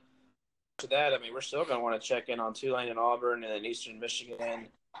third one. To that, we're still going to want to check in on Tulane and Auburn, and then Eastern Michigan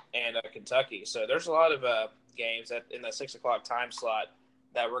and Kentucky. So there's a lot of games in the 6 o'clock time slot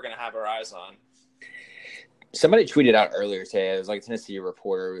that we're going to have our eyes on. Somebody tweeted out earlier today, it was a Tennessee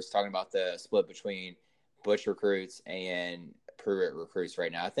reporter was talking about the split between Butch recruits and Pruitt recruits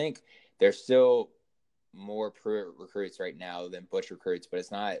right now. I think there's still more Pruitt recruits right now than Butch recruits, but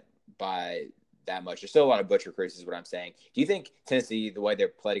it's not by that much. There's still a lot of Butch recruits is what I'm saying. Do you think Tennessee, the way they're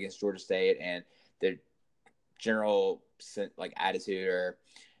played against Georgia State and their general attitude or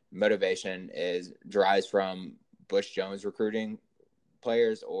motivation derives from Butch Jones recruiting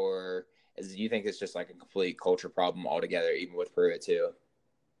players, or do you think it's just a complete culture problem altogether, even with Pruitt too?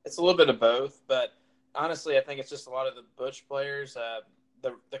 It's a little bit of both, but honestly, I think it's just a lot of the Butch players.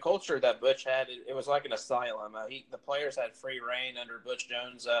 The culture that Butch had, it was like an asylum. The players had free reign under Butch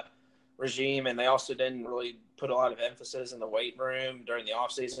Jones' regime, and they also didn't really put a lot of emphasis in the weight room during the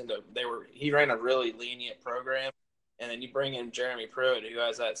offseason. He ran a really lenient program, and then you bring in Jeremy Pruitt, who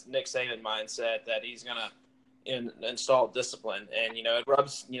has that Nick Saban mindset that he's going to install discipline, and it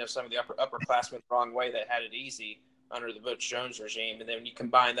rubs some of the upperclassmen the wrong way that had it easy under the Butch Jones regime. And then when you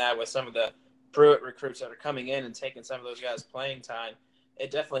combine that with some of the Pruitt recruits that are coming in and taking some of those guys playing time,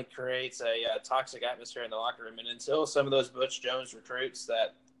 it definitely creates a toxic atmosphere in the locker room. And until some of those Butch Jones recruits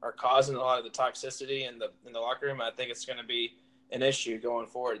that are causing a lot of the toxicity in the locker room, I think it's going to be an issue going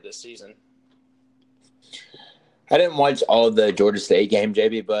forward this season. I didn't watch all of the Georgia State game,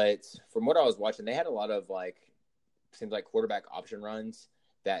 JB, but from what I was watching, they had a lot of seems like quarterback option runs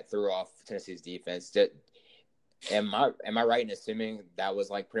that threw off Tennessee's defense. Am I right in assuming that was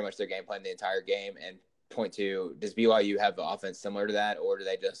like pretty much their game plan the entire game? And point two, does BYU have an offense similar to that, or do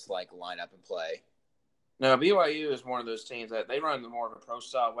they just like line up and play? No, BYU is one of those teams that they run more of a pro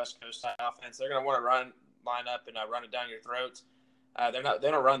style, West Coast style offense. They're going to want to line up and run it down your throats. They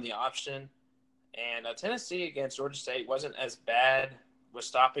don't run the option. And Tennessee against Georgia State wasn't as bad with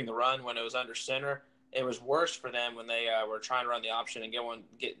stopping the run when it was under center. It was worse for them when they were trying to run the option and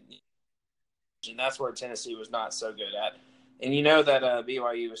and that's where Tennessee was not so good at. And you know that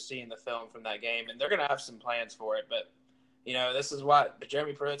BYU was seeing the film from that game, and they're going to have some plans for it. But, this is what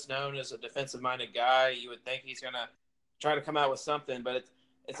Jeremy Pruitt's known as a defensive-minded guy. You would think he's going to try to come out with something, but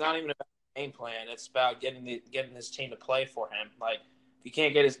it's not even about the game plan. It's about getting his team to play for him. Like, if you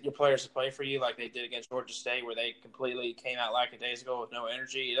can't get your players to play for you like they did against Georgia State where they completely came out lackadaisical with no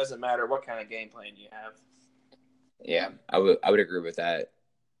energy, it doesn't matter what kind of game plan you have. Yeah, I would agree with that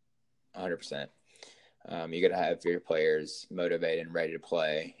 100%. You got to have your players motivated and ready to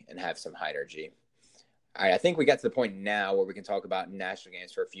play and have some high energy. All right, I think we got to the point now where we can talk about national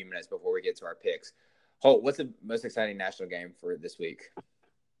games for a few minutes before we get to our picks. Holt, what's the most exciting national game for this week?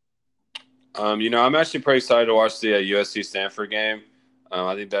 I'm actually pretty excited to watch the USC Stanford game.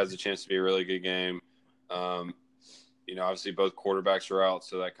 I think that has a chance to be a really good game. Obviously both quarterbacks are out,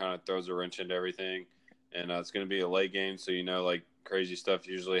 so that kind of throws a wrench into everything. And it's going to be a late game, so like crazy stuff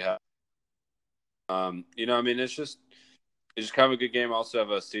usually happens. It's just kind of a good game. I also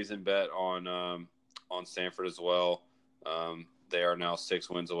have a season bet on Stanford as well. They are now 6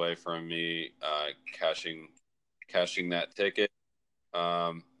 wins away from me cashing that ticket.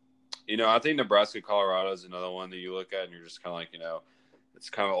 I think Nebraska-Colorado is another one that you look at and you're just kind of like, it's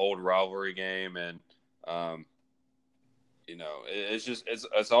kind of an old rivalry game. And,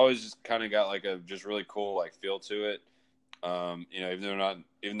 it's always just kind of got like a just really cool like feel to it.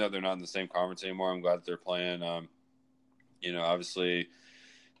 Even though they're not in the same conference anymore, I'm glad that they're playing. Obviously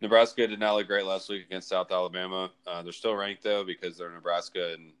Nebraska did not look great last week against South Alabama. They're still ranked though because they're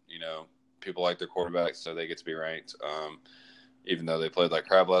Nebraska, and people like their quarterbacks, so they get to be ranked. Even though they played like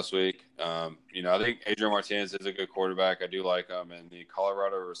crap last week, I think Adrian Martinez is a good quarterback. I do like him, and the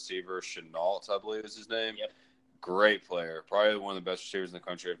Colorado receiver Chenault, I believe is his name. Yep. Great player, probably one of the best receivers in the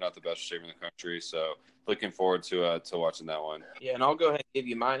country, if not the best receiver in the country. So looking forward to watching that one. Yeah, and I'll go ahead and give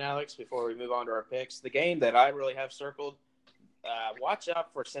you mine, Alex, before we move on to our picks. The game that I really have circled, watch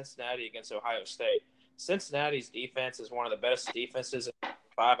out for Cincinnati against Ohio State. Cincinnati's defense is one of the best defenses in the Group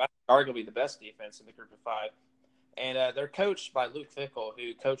of 5, arguably the best defense in the Group of 5. And they're coached by Luke Fickell,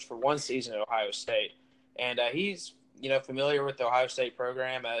 who coached for one season at Ohio State. And he's familiar with the Ohio State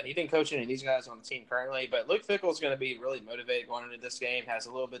program. He didn't coach any of these guys on the team currently, but Luke Fickell is going to be really motivated going into this game, has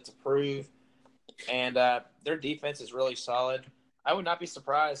a little bit to prove, and their defense is really solid. I would not be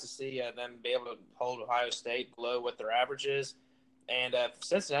surprised to see them be able to hold Ohio State below what their average is. And if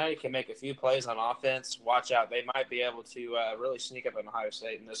Cincinnati can make a few plays on offense, watch out. They might be able to really sneak up on Ohio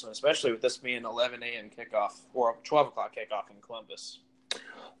State in this one, especially with this being an 11 a.m. kickoff or 12 o'clock kickoff in Columbus.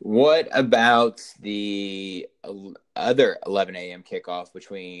 What about the other 11 a.m. kickoff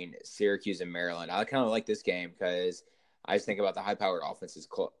between Syracuse and Maryland? I kind of like this game because I just think about the high-powered offenses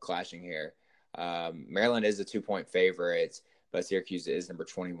clashing here. Maryland is a 2-point favorite, but Syracuse is number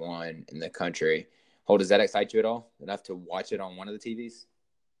 21 in the country. Holt, does that excite you at all? Enough to watch it on one of the TVs?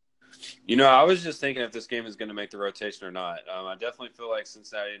 I was just thinking if this game is going to make the rotation or not. I definitely feel like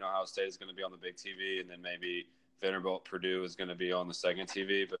Cincinnati and Ohio State is going to be on the big TV, and then maybe Vanderbilt Purdue is going to be on the second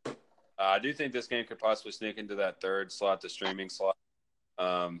TV. But I do think this game could possibly sneak into that third slot, the streaming slot.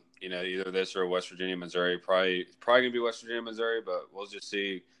 Either this or West Virginia, Missouri. Probably going to be West Virginia, Missouri, but we'll just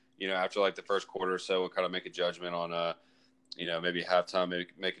see. After like the first quarter or so, we'll kind of make a judgment on maybe halftime, maybe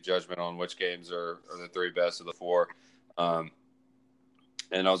make a judgment on which games are the 3 best of the 4. And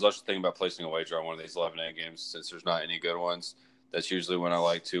I was also thinking about placing a wager on one of these 11 a.m. games since there's not any good ones. That's usually when I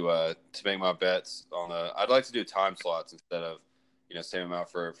like to make my bets on I'd like to do time slots instead of, same amount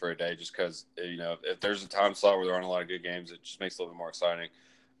for a day, just because, if there's a time slot where there aren't a lot of good games, it just makes it a little bit more exciting.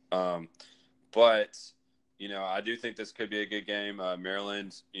 But I do think this could be a good game.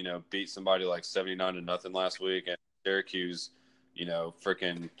 Maryland, beat somebody like 79-0 last week, and Syracuse,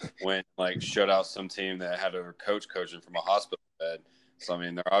 freaking went shut out some team that had a coach coaching from a hospital bed. So,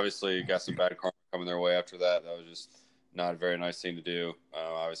 they're obviously got some bad karma coming their way after that. That was just not a very nice thing to do.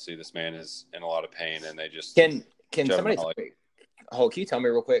 Obviously, this man is in a lot of pain, and they just can somebody Holt, can you tell me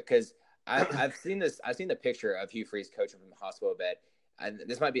real quick? Because I've seen this. I've seen the picture of Hugh Freeze coaching from the hospital bed. And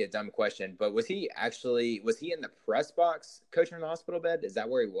this might be a dumb question, but was he in the press box coaching from the hospital bed? Is that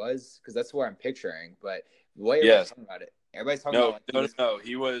where he was? Because that's where I'm picturing. But the way everybody's talking about it, everybody's talking about No.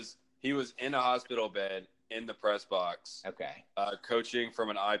 He was in a hospital bed in the press box. Okay. Coaching from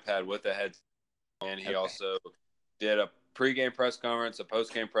an iPad with a headset. And he Okay. also did a pregame press conference, a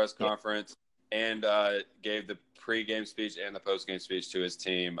postgame press conference, and gave the pregame speech and the postgame speech to his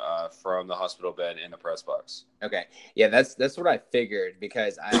team from the hospital bed in the press box. Okay. Yeah, that's what I figured,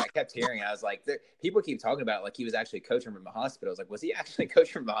 because I kept hearing, I was like, people keep talking about like he was actually coaching from the hospital. I was like, was he actually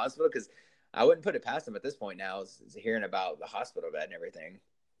coaching from the hospital? Because I wouldn't put it past him at this point now, is hearing about the hospital bed and everything.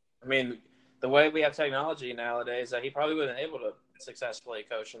 I mean, the way we have technology nowadays, he probably wasn't able to successfully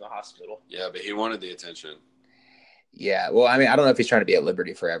coach in the hospital. Yeah, but he wanted the attention. Yeah, well, I mean, I don't know if he's trying to be at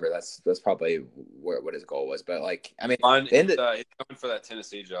Liberty forever. That's probably what his goal was. But like, I mean, he's coming for that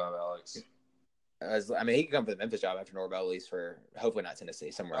Tennessee job, Alex. He could come for the Memphis job after Norvell leaves for hopefully not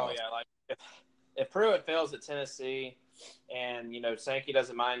Tennessee, somewhere else. Oh yeah, like if Pruitt fails at Tennessee, and Sankey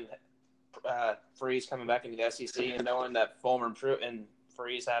doesn't mind Freeze coming back into the SEC, and knowing that Fulmer and Pruitt and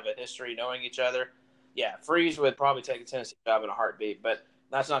Freeze have a history knowing each other, yeah, Freeze would probably take the Tennessee job in a heartbeat. But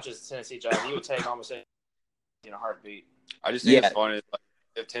that's not just a Tennessee job; he would take almost any in a heartbeat. I just think it's funny. Like,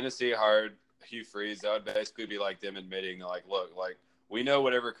 if Tennessee hired Hugh Freeze, that would basically be like them admitting, like, look, like, we know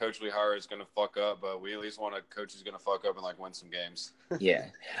whatever coach we hire is going to fuck up, but we at least want a coach who's going to fuck up and like win some games. Yeah,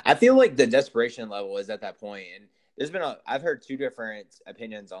 I feel like the desperation level is at that point, and I've heard two different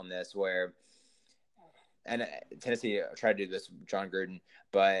opinions on this where, and Tennessee tried to do this with John Gruden,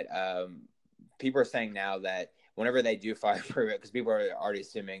 but people are saying now that whenever they do fire Pruitt, because people are already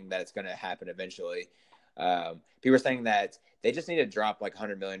assuming that it's going to happen eventually. People are saying that they just need to drop like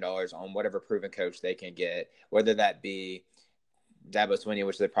 $100 million on whatever proven coach they can get, whether that be Dabo Swinney,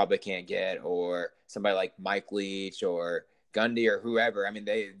 which they probably can't get, or somebody like Mike Leach or Gundy or whoever. I mean,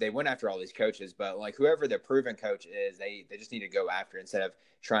 they went after all these coaches, but like whoever the proven coach is, they just need to go after instead of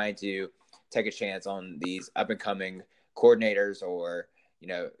trying to take a chance on these up and coming coordinators or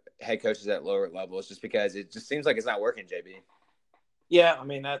head coaches at lower levels, just because it just seems like it's not working. JB. Yeah, I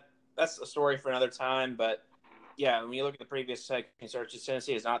mean that's a story for another time, but yeah, when you look at the previous searches,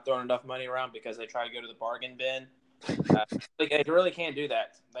 Tennessee has not thrown enough money around because they try to go to the bargain bin. They really can't do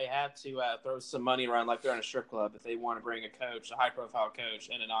that. They have to throw some money around like they're in a strip club if they want to bring a high-profile coach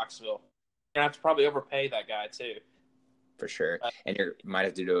into Knoxville. You're going to have to probably overpay that guy too. For sure. And you might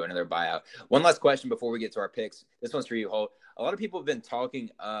have to do another buyout. One last question before we get to our picks. This one's for you, Holt. A lot of people have been talking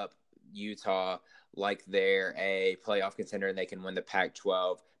up Utah like they're a playoff contender and they can win the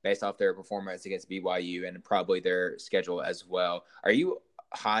Pac-12 based off their performance against BYU and probably their schedule as well. Are you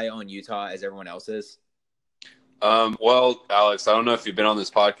high on Utah as everyone else is? Well, Alex, I don't know if you've been on this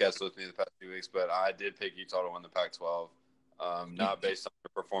podcast with me the past few weeks, but I did pick Utah to win the Pac-12. Not based on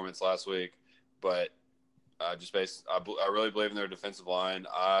their performance last week, but just based. I really believe in their defensive line.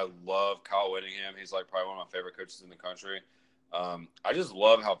 I love Kyle Whittingham. He's like probably one of my favorite coaches in the country. I just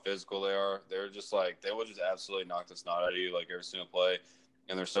love how physical they are. They're just like, they will just absolutely knock the snot out of you like every single play.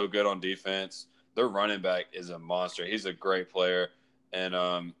 And they're so good on defense. Their running back is a monster. He's a great player. And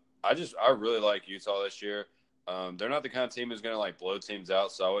I really like Utah this year. They're not the kind of team who's going to like blow teams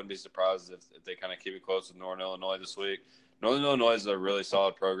out, so I wouldn't be surprised if they kind of keep it close with Northern Illinois this week. Northern Illinois is a really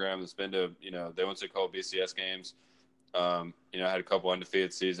solid program that's been to, they went to a couple BCS games, had a couple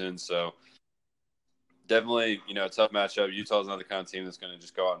undefeated seasons. So definitely, a tough matchup. Utah's not the kind of team that's going to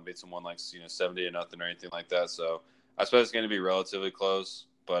just go out and beat someone like, 70-0 or anything like that. So I suppose it's going to be relatively close.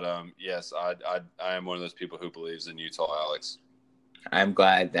 But yes, I am one of those people who believes in Utah, Alex. I'm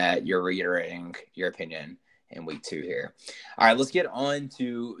glad that you're reiterating your opinion in week 2 here. All right, let's get on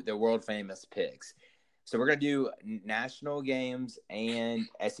to the world famous picks. So we're going to do national games and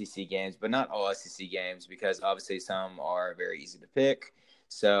SEC games, but not all SEC games because obviously some are very easy to pick.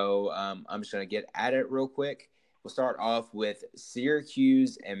 So I'm just going to get at it real quick. We'll start off with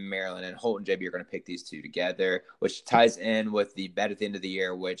Syracuse and Maryland, and Holt and JB are going to pick these two together, which ties in with the bet at the end of the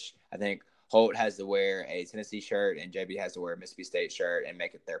year, which I think Holt has to wear a Tennessee shirt and JB has to wear a Mississippi State shirt and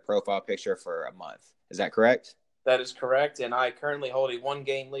make it their profile picture for a month. Is that correct? That is correct, and I currently hold a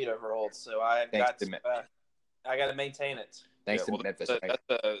 1-game lead over Holt, so I got to maintain it. Thanks to Memphis.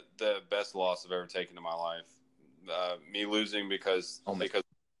 That's the best loss I've ever taken in my life. Me losing because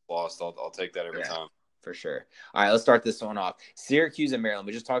lost, I'll take that every time. For sure. All right, let's start this one off. Syracuse and Maryland.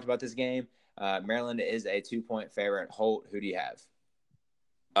 We just talked about this game. Maryland is a 2-point favorite. Holt, who do you have?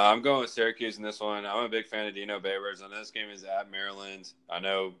 I'm going with Syracuse in this one. I'm a big fan of Dino Babers. I know this game is at Maryland. I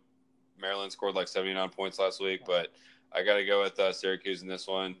know Maryland scored like 79 points last week, but I got to go with Syracuse in this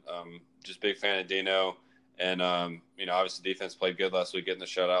one. Just big fan of Dino. And, obviously defense played good last week getting the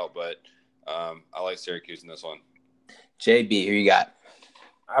shutout, but I like Syracuse in this one. JB, who you got?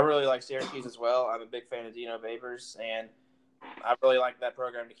 I really like Syracuse as well. I'm a big fan of Dino Babers, and I really like that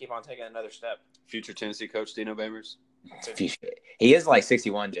program to keep on taking another step. Future Tennessee coach Dino Babers. He is like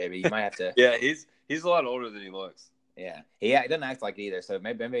 61, JB. You might have to. Yeah, he's a lot older than he looks. Yeah, he doesn't act like it either. So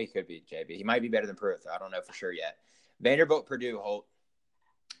maybe he could be JB. He might be better than Pruitt. I don't know for sure yet. Vanderbilt, Purdue, Holt.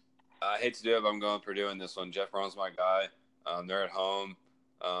 I hate to do it, but I'm going Purdue in this one. Jeff Brown's my guy. They're at home.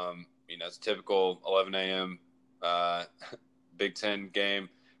 It's a typical 11 a.m. Big Ten game.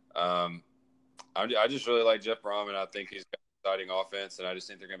 I just really like Jeff Brom, and I think he's got an exciting offense, and I just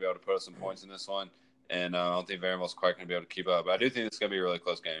think they're going to be able to put up some points in this one. And I don't think Vanderbilt's quite going to be able to keep up. But I do think it's going to be a really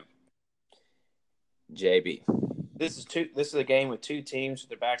close game. JB. This is a game with two teams with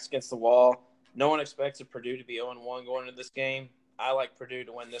their backs against the wall. No one expects Purdue to be 0-1 going into this game. I like Purdue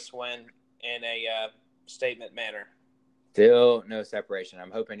to win this one in a statement manner. Still no separation.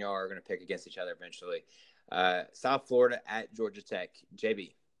 I'm hoping y'all are going to pick against each other eventually. South Florida at Georgia Tech.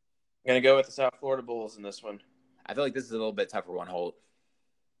 JB. I'm going to go with the South Florida Bulls in this one. I feel like this is a little bit tougher one, Holt.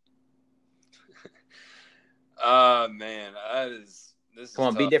 Man, this Come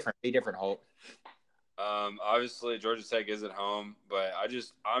on, tough. be different. Be different, Holt. Obviously, Georgia Tech is at home, but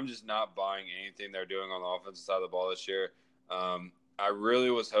I'm just not buying anything they're doing on the offensive side of the ball this year. I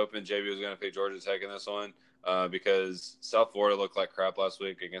really was hoping JB was going to pick Georgia Tech in this one because South Florida looked like crap last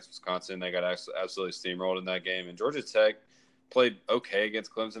week against Wisconsin. They got absolutely steamrolled in that game, and Georgia Tech played okay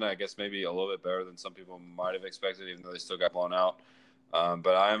against Clemson. I guess maybe a little bit better than some people might have expected, even though they still got blown out.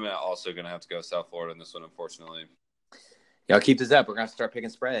 But I'm also going to have to go South Florida in this one, unfortunately. Y'all keep this up. We're going to start picking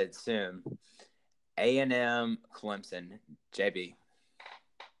spreads soon. A&M, Clemson, JB.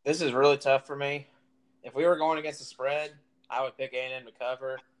 This is really tough for me. If we were going against the spread, I would pick A&M to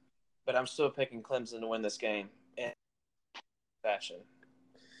cover, but I'm still picking Clemson to win this game in fashion.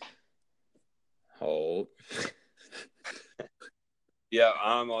 Hold. Yeah,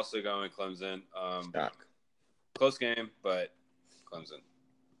 I'm also going Clemson. Shock. Close game, but Clemson.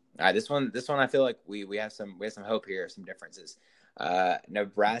 All right, this one I feel like we have some hope here, some differences.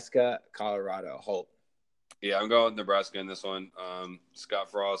 Nebraska, Colorado, Holt. Yeah, I'm going with Nebraska in this one. Scott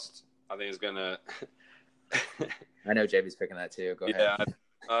Frost, I think, is going to – I know JB's picking that too. Go ahead.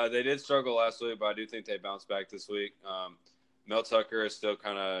 Yeah, they did struggle last week, but I do think they bounced back this week. Mel Tucker is still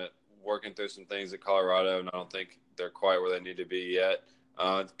kind of working through some things at Colorado, and I don't think they're quite where they need to be yet.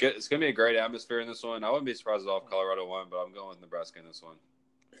 It's going to be a great atmosphere in this one. I wouldn't be surprised if Colorado won, but I'm going with Nebraska in this one.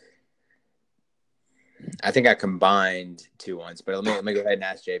 I think I combined 2 ones, but let me go ahead and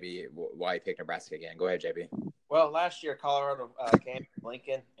ask JB why he picked Nebraska again. Go ahead, JB. Well, last year Colorado came to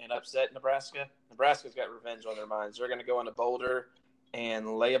Lincoln and upset Nebraska. Nebraska's got revenge on their minds. They're going to go into Boulder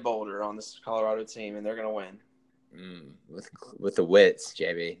and lay a boulder on this Colorado team, and they're going to win. With the wits,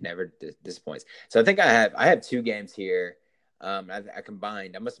 JB never disappoints. So I think I have 2 games here. I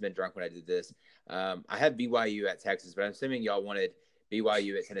combined. I must have been drunk when I did this. I have BYU at Texas, but I'm assuming y'all wanted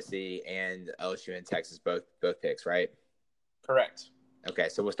BYU at Tennessee and LSU in Texas, both picks, right? Correct. Okay,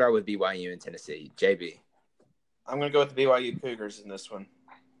 so we'll start with BYU and Tennessee. JB. I'm going to go with the BYU Cougars in this one.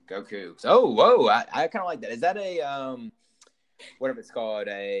 Go Cougs. Oh, whoa. I kind of like that. Is that a, what if it's called,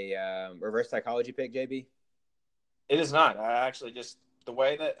 a reverse psychology pick, JB? It is not. I actually just – the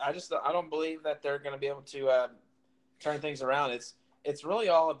way that – I don't believe that they're going to be able to turn things around. It's really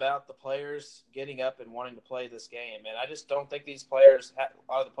all about the players getting up and wanting to play this game. And I just don't think these players,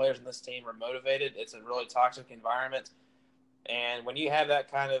 a lot of the players in this team are motivated. It's a really toxic environment. And when you have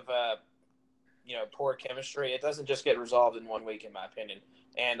that kind of, poor chemistry, it doesn't just get resolved in 1 week, in my opinion.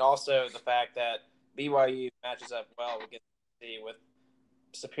 And also the fact that BYU matches up well against Tennessee with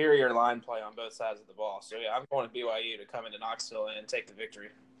superior line play on both sides of the ball. So, yeah, I'm going to BYU to come into Knoxville and take the victory.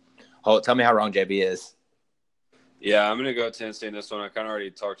 Hold, tell me how wrong JB is. Yeah, I'm going to go Tennessee in this one. I kind of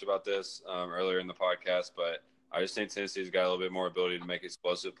already talked about this earlier in the podcast, but I just think Tennessee's got a little bit more ability to make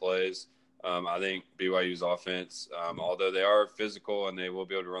explosive plays. I think BYU's offense, although they are physical and they will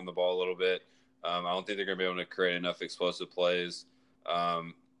be able to run the ball a little bit, I don't think they're going to be able to create enough explosive plays,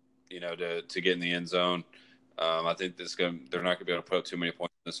 to get in the end zone. I think they're not going to be able to put up too many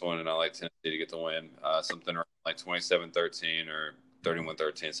points in this one, and I like Tennessee to get the win, something around like 27-13 or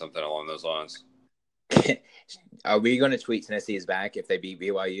 31-13, something along those lines. Are we going to tweet Tennessee is back if they beat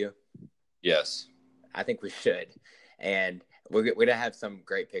BYU? Yes. I think we should. And we're going to have some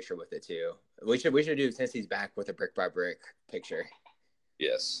great picture with it too. We should do Tennessee's back with a brick by brick picture.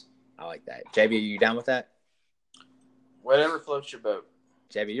 Yes. I like that. JB, are you down with that? Whatever floats your boat.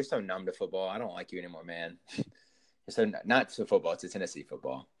 JB, you're so numb to football. I don't like you anymore, man. You're so not to football. It's a Tennessee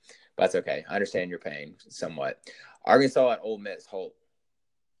football. But that's okay. I understand your pain somewhat. Arkansas at Ole Miss, Holt.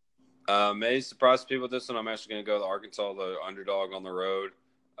 May surprise people with this one. I'm actually going to go to Arkansas, the underdog on the road.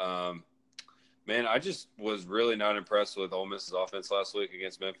 Man, I just was really not impressed with Ole Miss's offense last week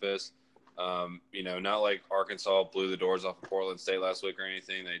against Memphis. Not like Arkansas blew the doors off of Portland State last week or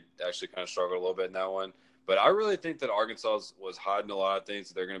anything. They actually kind of struggled a little bit in that one. But I really think that Arkansas was hiding a lot of things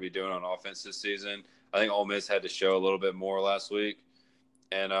that they're going to be doing on offense this season. I think Ole Miss had to show a little bit more last week.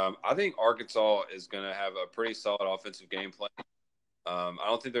 And I think Arkansas is going to have a pretty solid offensive game plan. I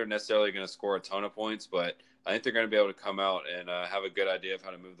don't think they're necessarily going to score a ton of points, but I think they're going to be able to come out and have a good idea of how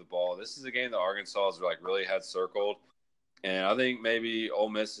to move the ball. This is a game that Arkansas has really had circled, and I think maybe Ole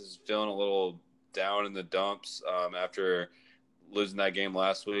Miss is feeling a little down in the dumps after losing that game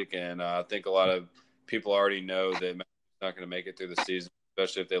last week, and I think a lot of people already know that Memphis is not going to make it through the season,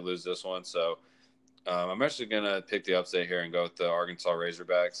 especially if they lose this one. So I'm actually going to pick the upset here and go with the Arkansas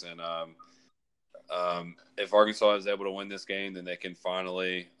Razorbacks, and if Arkansas is able to win this game, then they can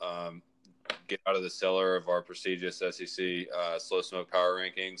finally get out of the cellar of our prestigious SEC slow smoke power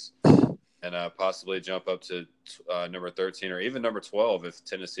rankings and possibly jump up to number 13 or even number 12 if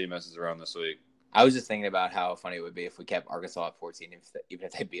Tennessee messes around this week. I was just thinking about how funny it would be if we kept Arkansas at 14, even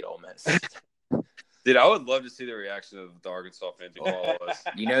if they beat Ole Miss. Dude, I would love to see the reaction of the Arkansas fans who follow us.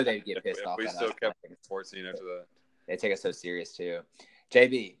 They'd get pissed off. We still kept 14 after that. They take us so serious too.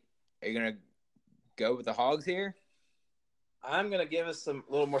 JB, are you gonna go with the Hogs here? I'm going to give us a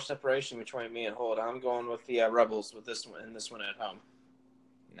little more separation between me and Holt. I'm going with the Rebels with this one and this one at home.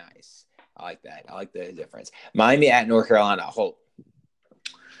 Nice. I like that. I like the difference. Miami at North Carolina. Holt.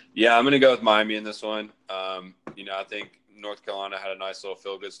 Yeah, I'm going to go with Miami in this one. I think North Carolina had a nice little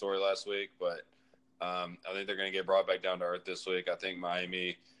feel-good story last week, but I think they're going to get brought back down to earth this week. I think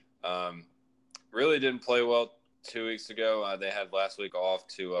Miami really didn't play well 2 weeks ago. They had last week off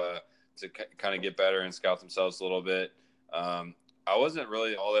to kind of get better and scout themselves a little bit. I wasn't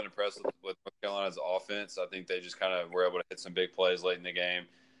really all that impressed with North Carolina's offense. I think they just kind of were able to hit some big plays late in the game.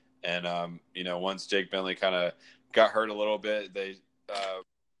 And, once Jake Bentley kind of got hurt a little bit, they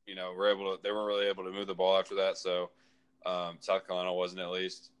weren't really able to move the ball after that. So South Carolina wasn't, at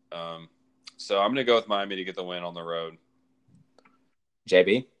least. So I'm going to go with Miami to get the win on the road.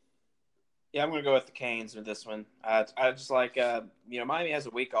 JB? Yeah, I'm going to go with the Canes with this one. I just like, Miami has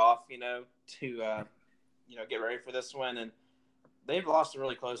a week off, to get ready for this one. And they've lost a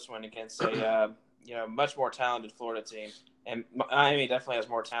really close one against a, much more talented Florida team. And Miami definitely has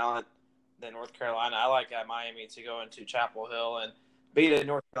more talent than North Carolina. I like Miami to go into Chapel Hill and beat a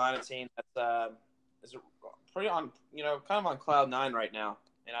North Carolina team that is pretty on, kind of on cloud nine right now.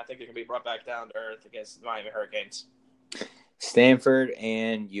 And I think they can be brought back down to earth against the Miami Hurricanes. Stanford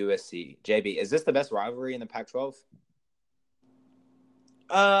and USC. JB, is this the best rivalry in the Pac-12?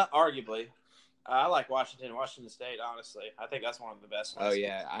 Arguably. I like Washington State, honestly. I think that's one of the best ones. Oh,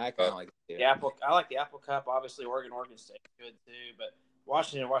 yeah. I kind of like it, too. I like the Apple Cup. Obviously, Oregon State is good, too. But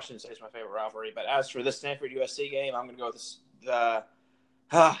Washington State is my favorite rivalry. But as for this Stanford-USC game, I'm going to go with this.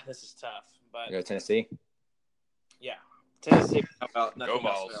 This is tough. But You go Tennessee? Yeah. Tennessee. About nothing Go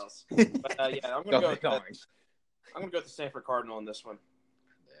Vols. else. But, I'm going to go with I'm going to go with the Stanford Cardinal in this one.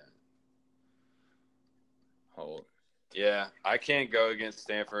 Hold. Yeah, I can't go against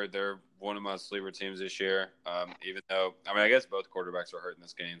Stanford. They're one of my sleeper teams this year. Even though, I guess both quarterbacks are hurt in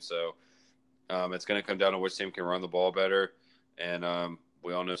this game. So it's going to come down to which team can run the ball better. And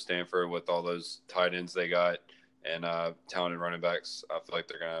we all know Stanford with all those tight ends they got and talented running backs. I feel like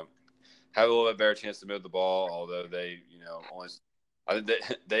they're going to have a little bit better chance to move the ball, although they, I think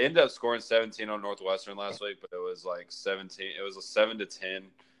they ended up scoring 17 on Northwestern last week, but it was like 17. It was a 7-10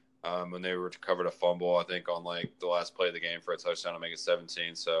 when they recovered a fumble, I think, on like the last play of the game for a touchdown to make it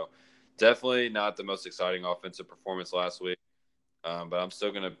 17. So definitely not the most exciting offensive performance last week, but I'm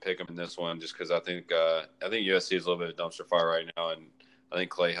still going to pick them in this one just because I think USC is a little bit of a dumpster fire right now, and I think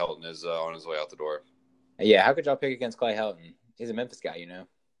Clay Helton is on his way out the door. Yeah, how could y'all pick against Clay Helton? He's a Memphis guy,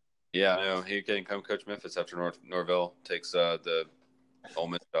 Yeah, I know. He can come coach Memphis after Norvell takes the Ole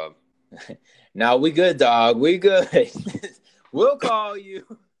Miss job. No, we good, dog. We good. We'll call you.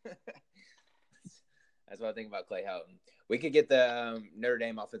 That's what I think about Clay Helton. We could get the Notre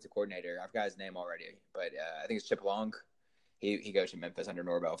Dame offensive coordinator. I've got his name already, but I think it's Chip Long. He goes to Memphis under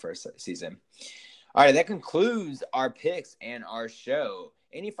Norvell for a season. All right, that concludes our picks and our show.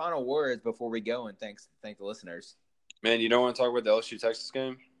 Any final words before we go and thank the listeners? Man, you don't want to talk about the LSU Texas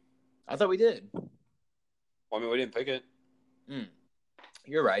game? I thought we did. Well, we didn't pick it.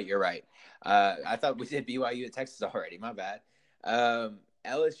 You're right. I thought we did BYU at Texas already. My bad.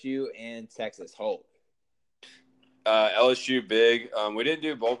 LSU and Texas. Holt. LSU big. We didn't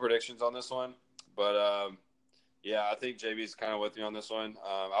do bowl predictions on this one, but yeah, I think JB's kind of with me on this one.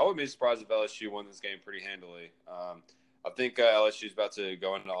 I wouldn't be surprised if LSU won this game pretty handily. I think LSU's about to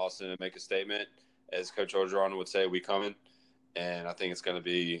go into Austin and make a statement. As Coach Orgeron would say, we coming. And I think it's going to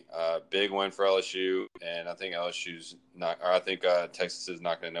be a big win for LSU. And I think Texas is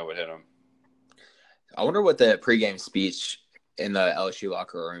not going to know what hit them. I wonder what the pregame speech in the LSU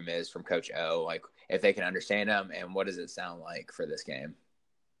locker room is from Coach O. Like, if they can understand him, and what does it sound like for this game?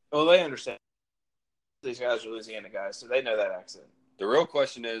 Well, they understand. These guys are Louisiana guys, so they know that accent. The real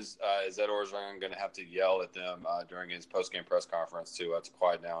question is Ed Orgeron going to have to yell at them during his post-game press conference to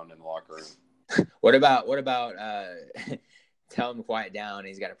quiet down in the locker room? What about tell him to quiet down?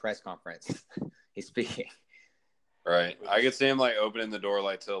 He's got a press conference. He's speaking. Right. I could see him like opening the door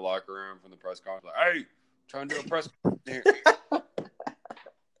like to the locker room from the press conference. Like, hey, trying to do a press conference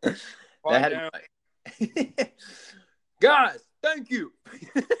here. Quiet down. Guys, thank you.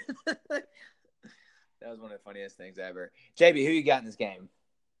 That was one of the funniest things ever. JB, who you got in this game?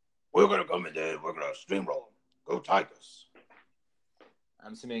 We're going to come in there. We're going to steamroll them. Go Tigers.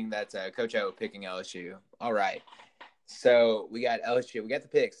 I'm assuming that's Coach O picking LSU. All right. So we got LSU. We got the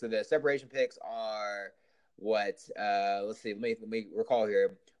picks. So the separation picks are what? Let's see. Let me recall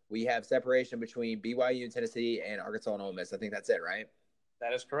here. We have separation between BYU and Tennessee and Arkansas and Ole Miss. I think that's it, right?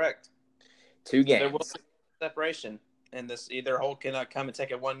 That is correct. 2 games. There will be separation. And this either Holt can come and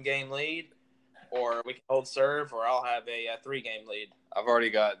take a 1-game lead, or we can hold serve, or I'll have a 3-game lead. I've already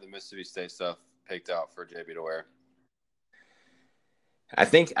got the Mississippi State stuff picked out for JB to wear. I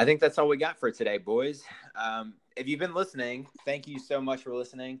think that's all we got for today, boys. If you've been listening, thank you so much for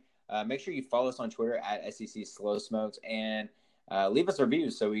listening. Make sure you follow us on Twitter at SEC Slow Smokes, and leave us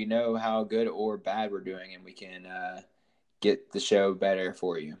reviews so we know how good or bad we're doing, and we can get the show better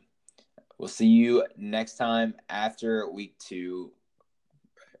for you. We'll see you next time after week 2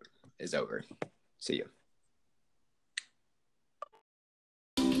 is over. See you.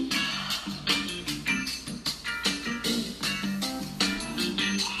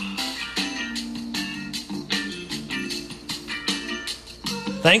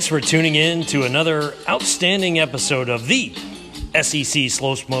 Thanks for tuning in to another outstanding episode of the SEC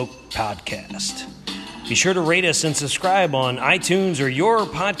Slow Smoke Podcast. Be sure to rate us and subscribe on iTunes or your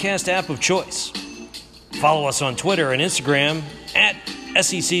podcast app of choice. Follow us on Twitter and Instagram at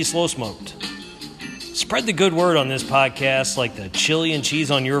SEC Slow Smoked. Spread the good word on this podcast like the chili and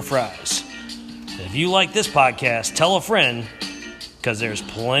cheese on your fries. If you like this podcast, tell a friend, because there's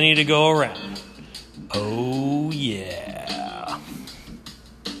plenty to go around. Oh,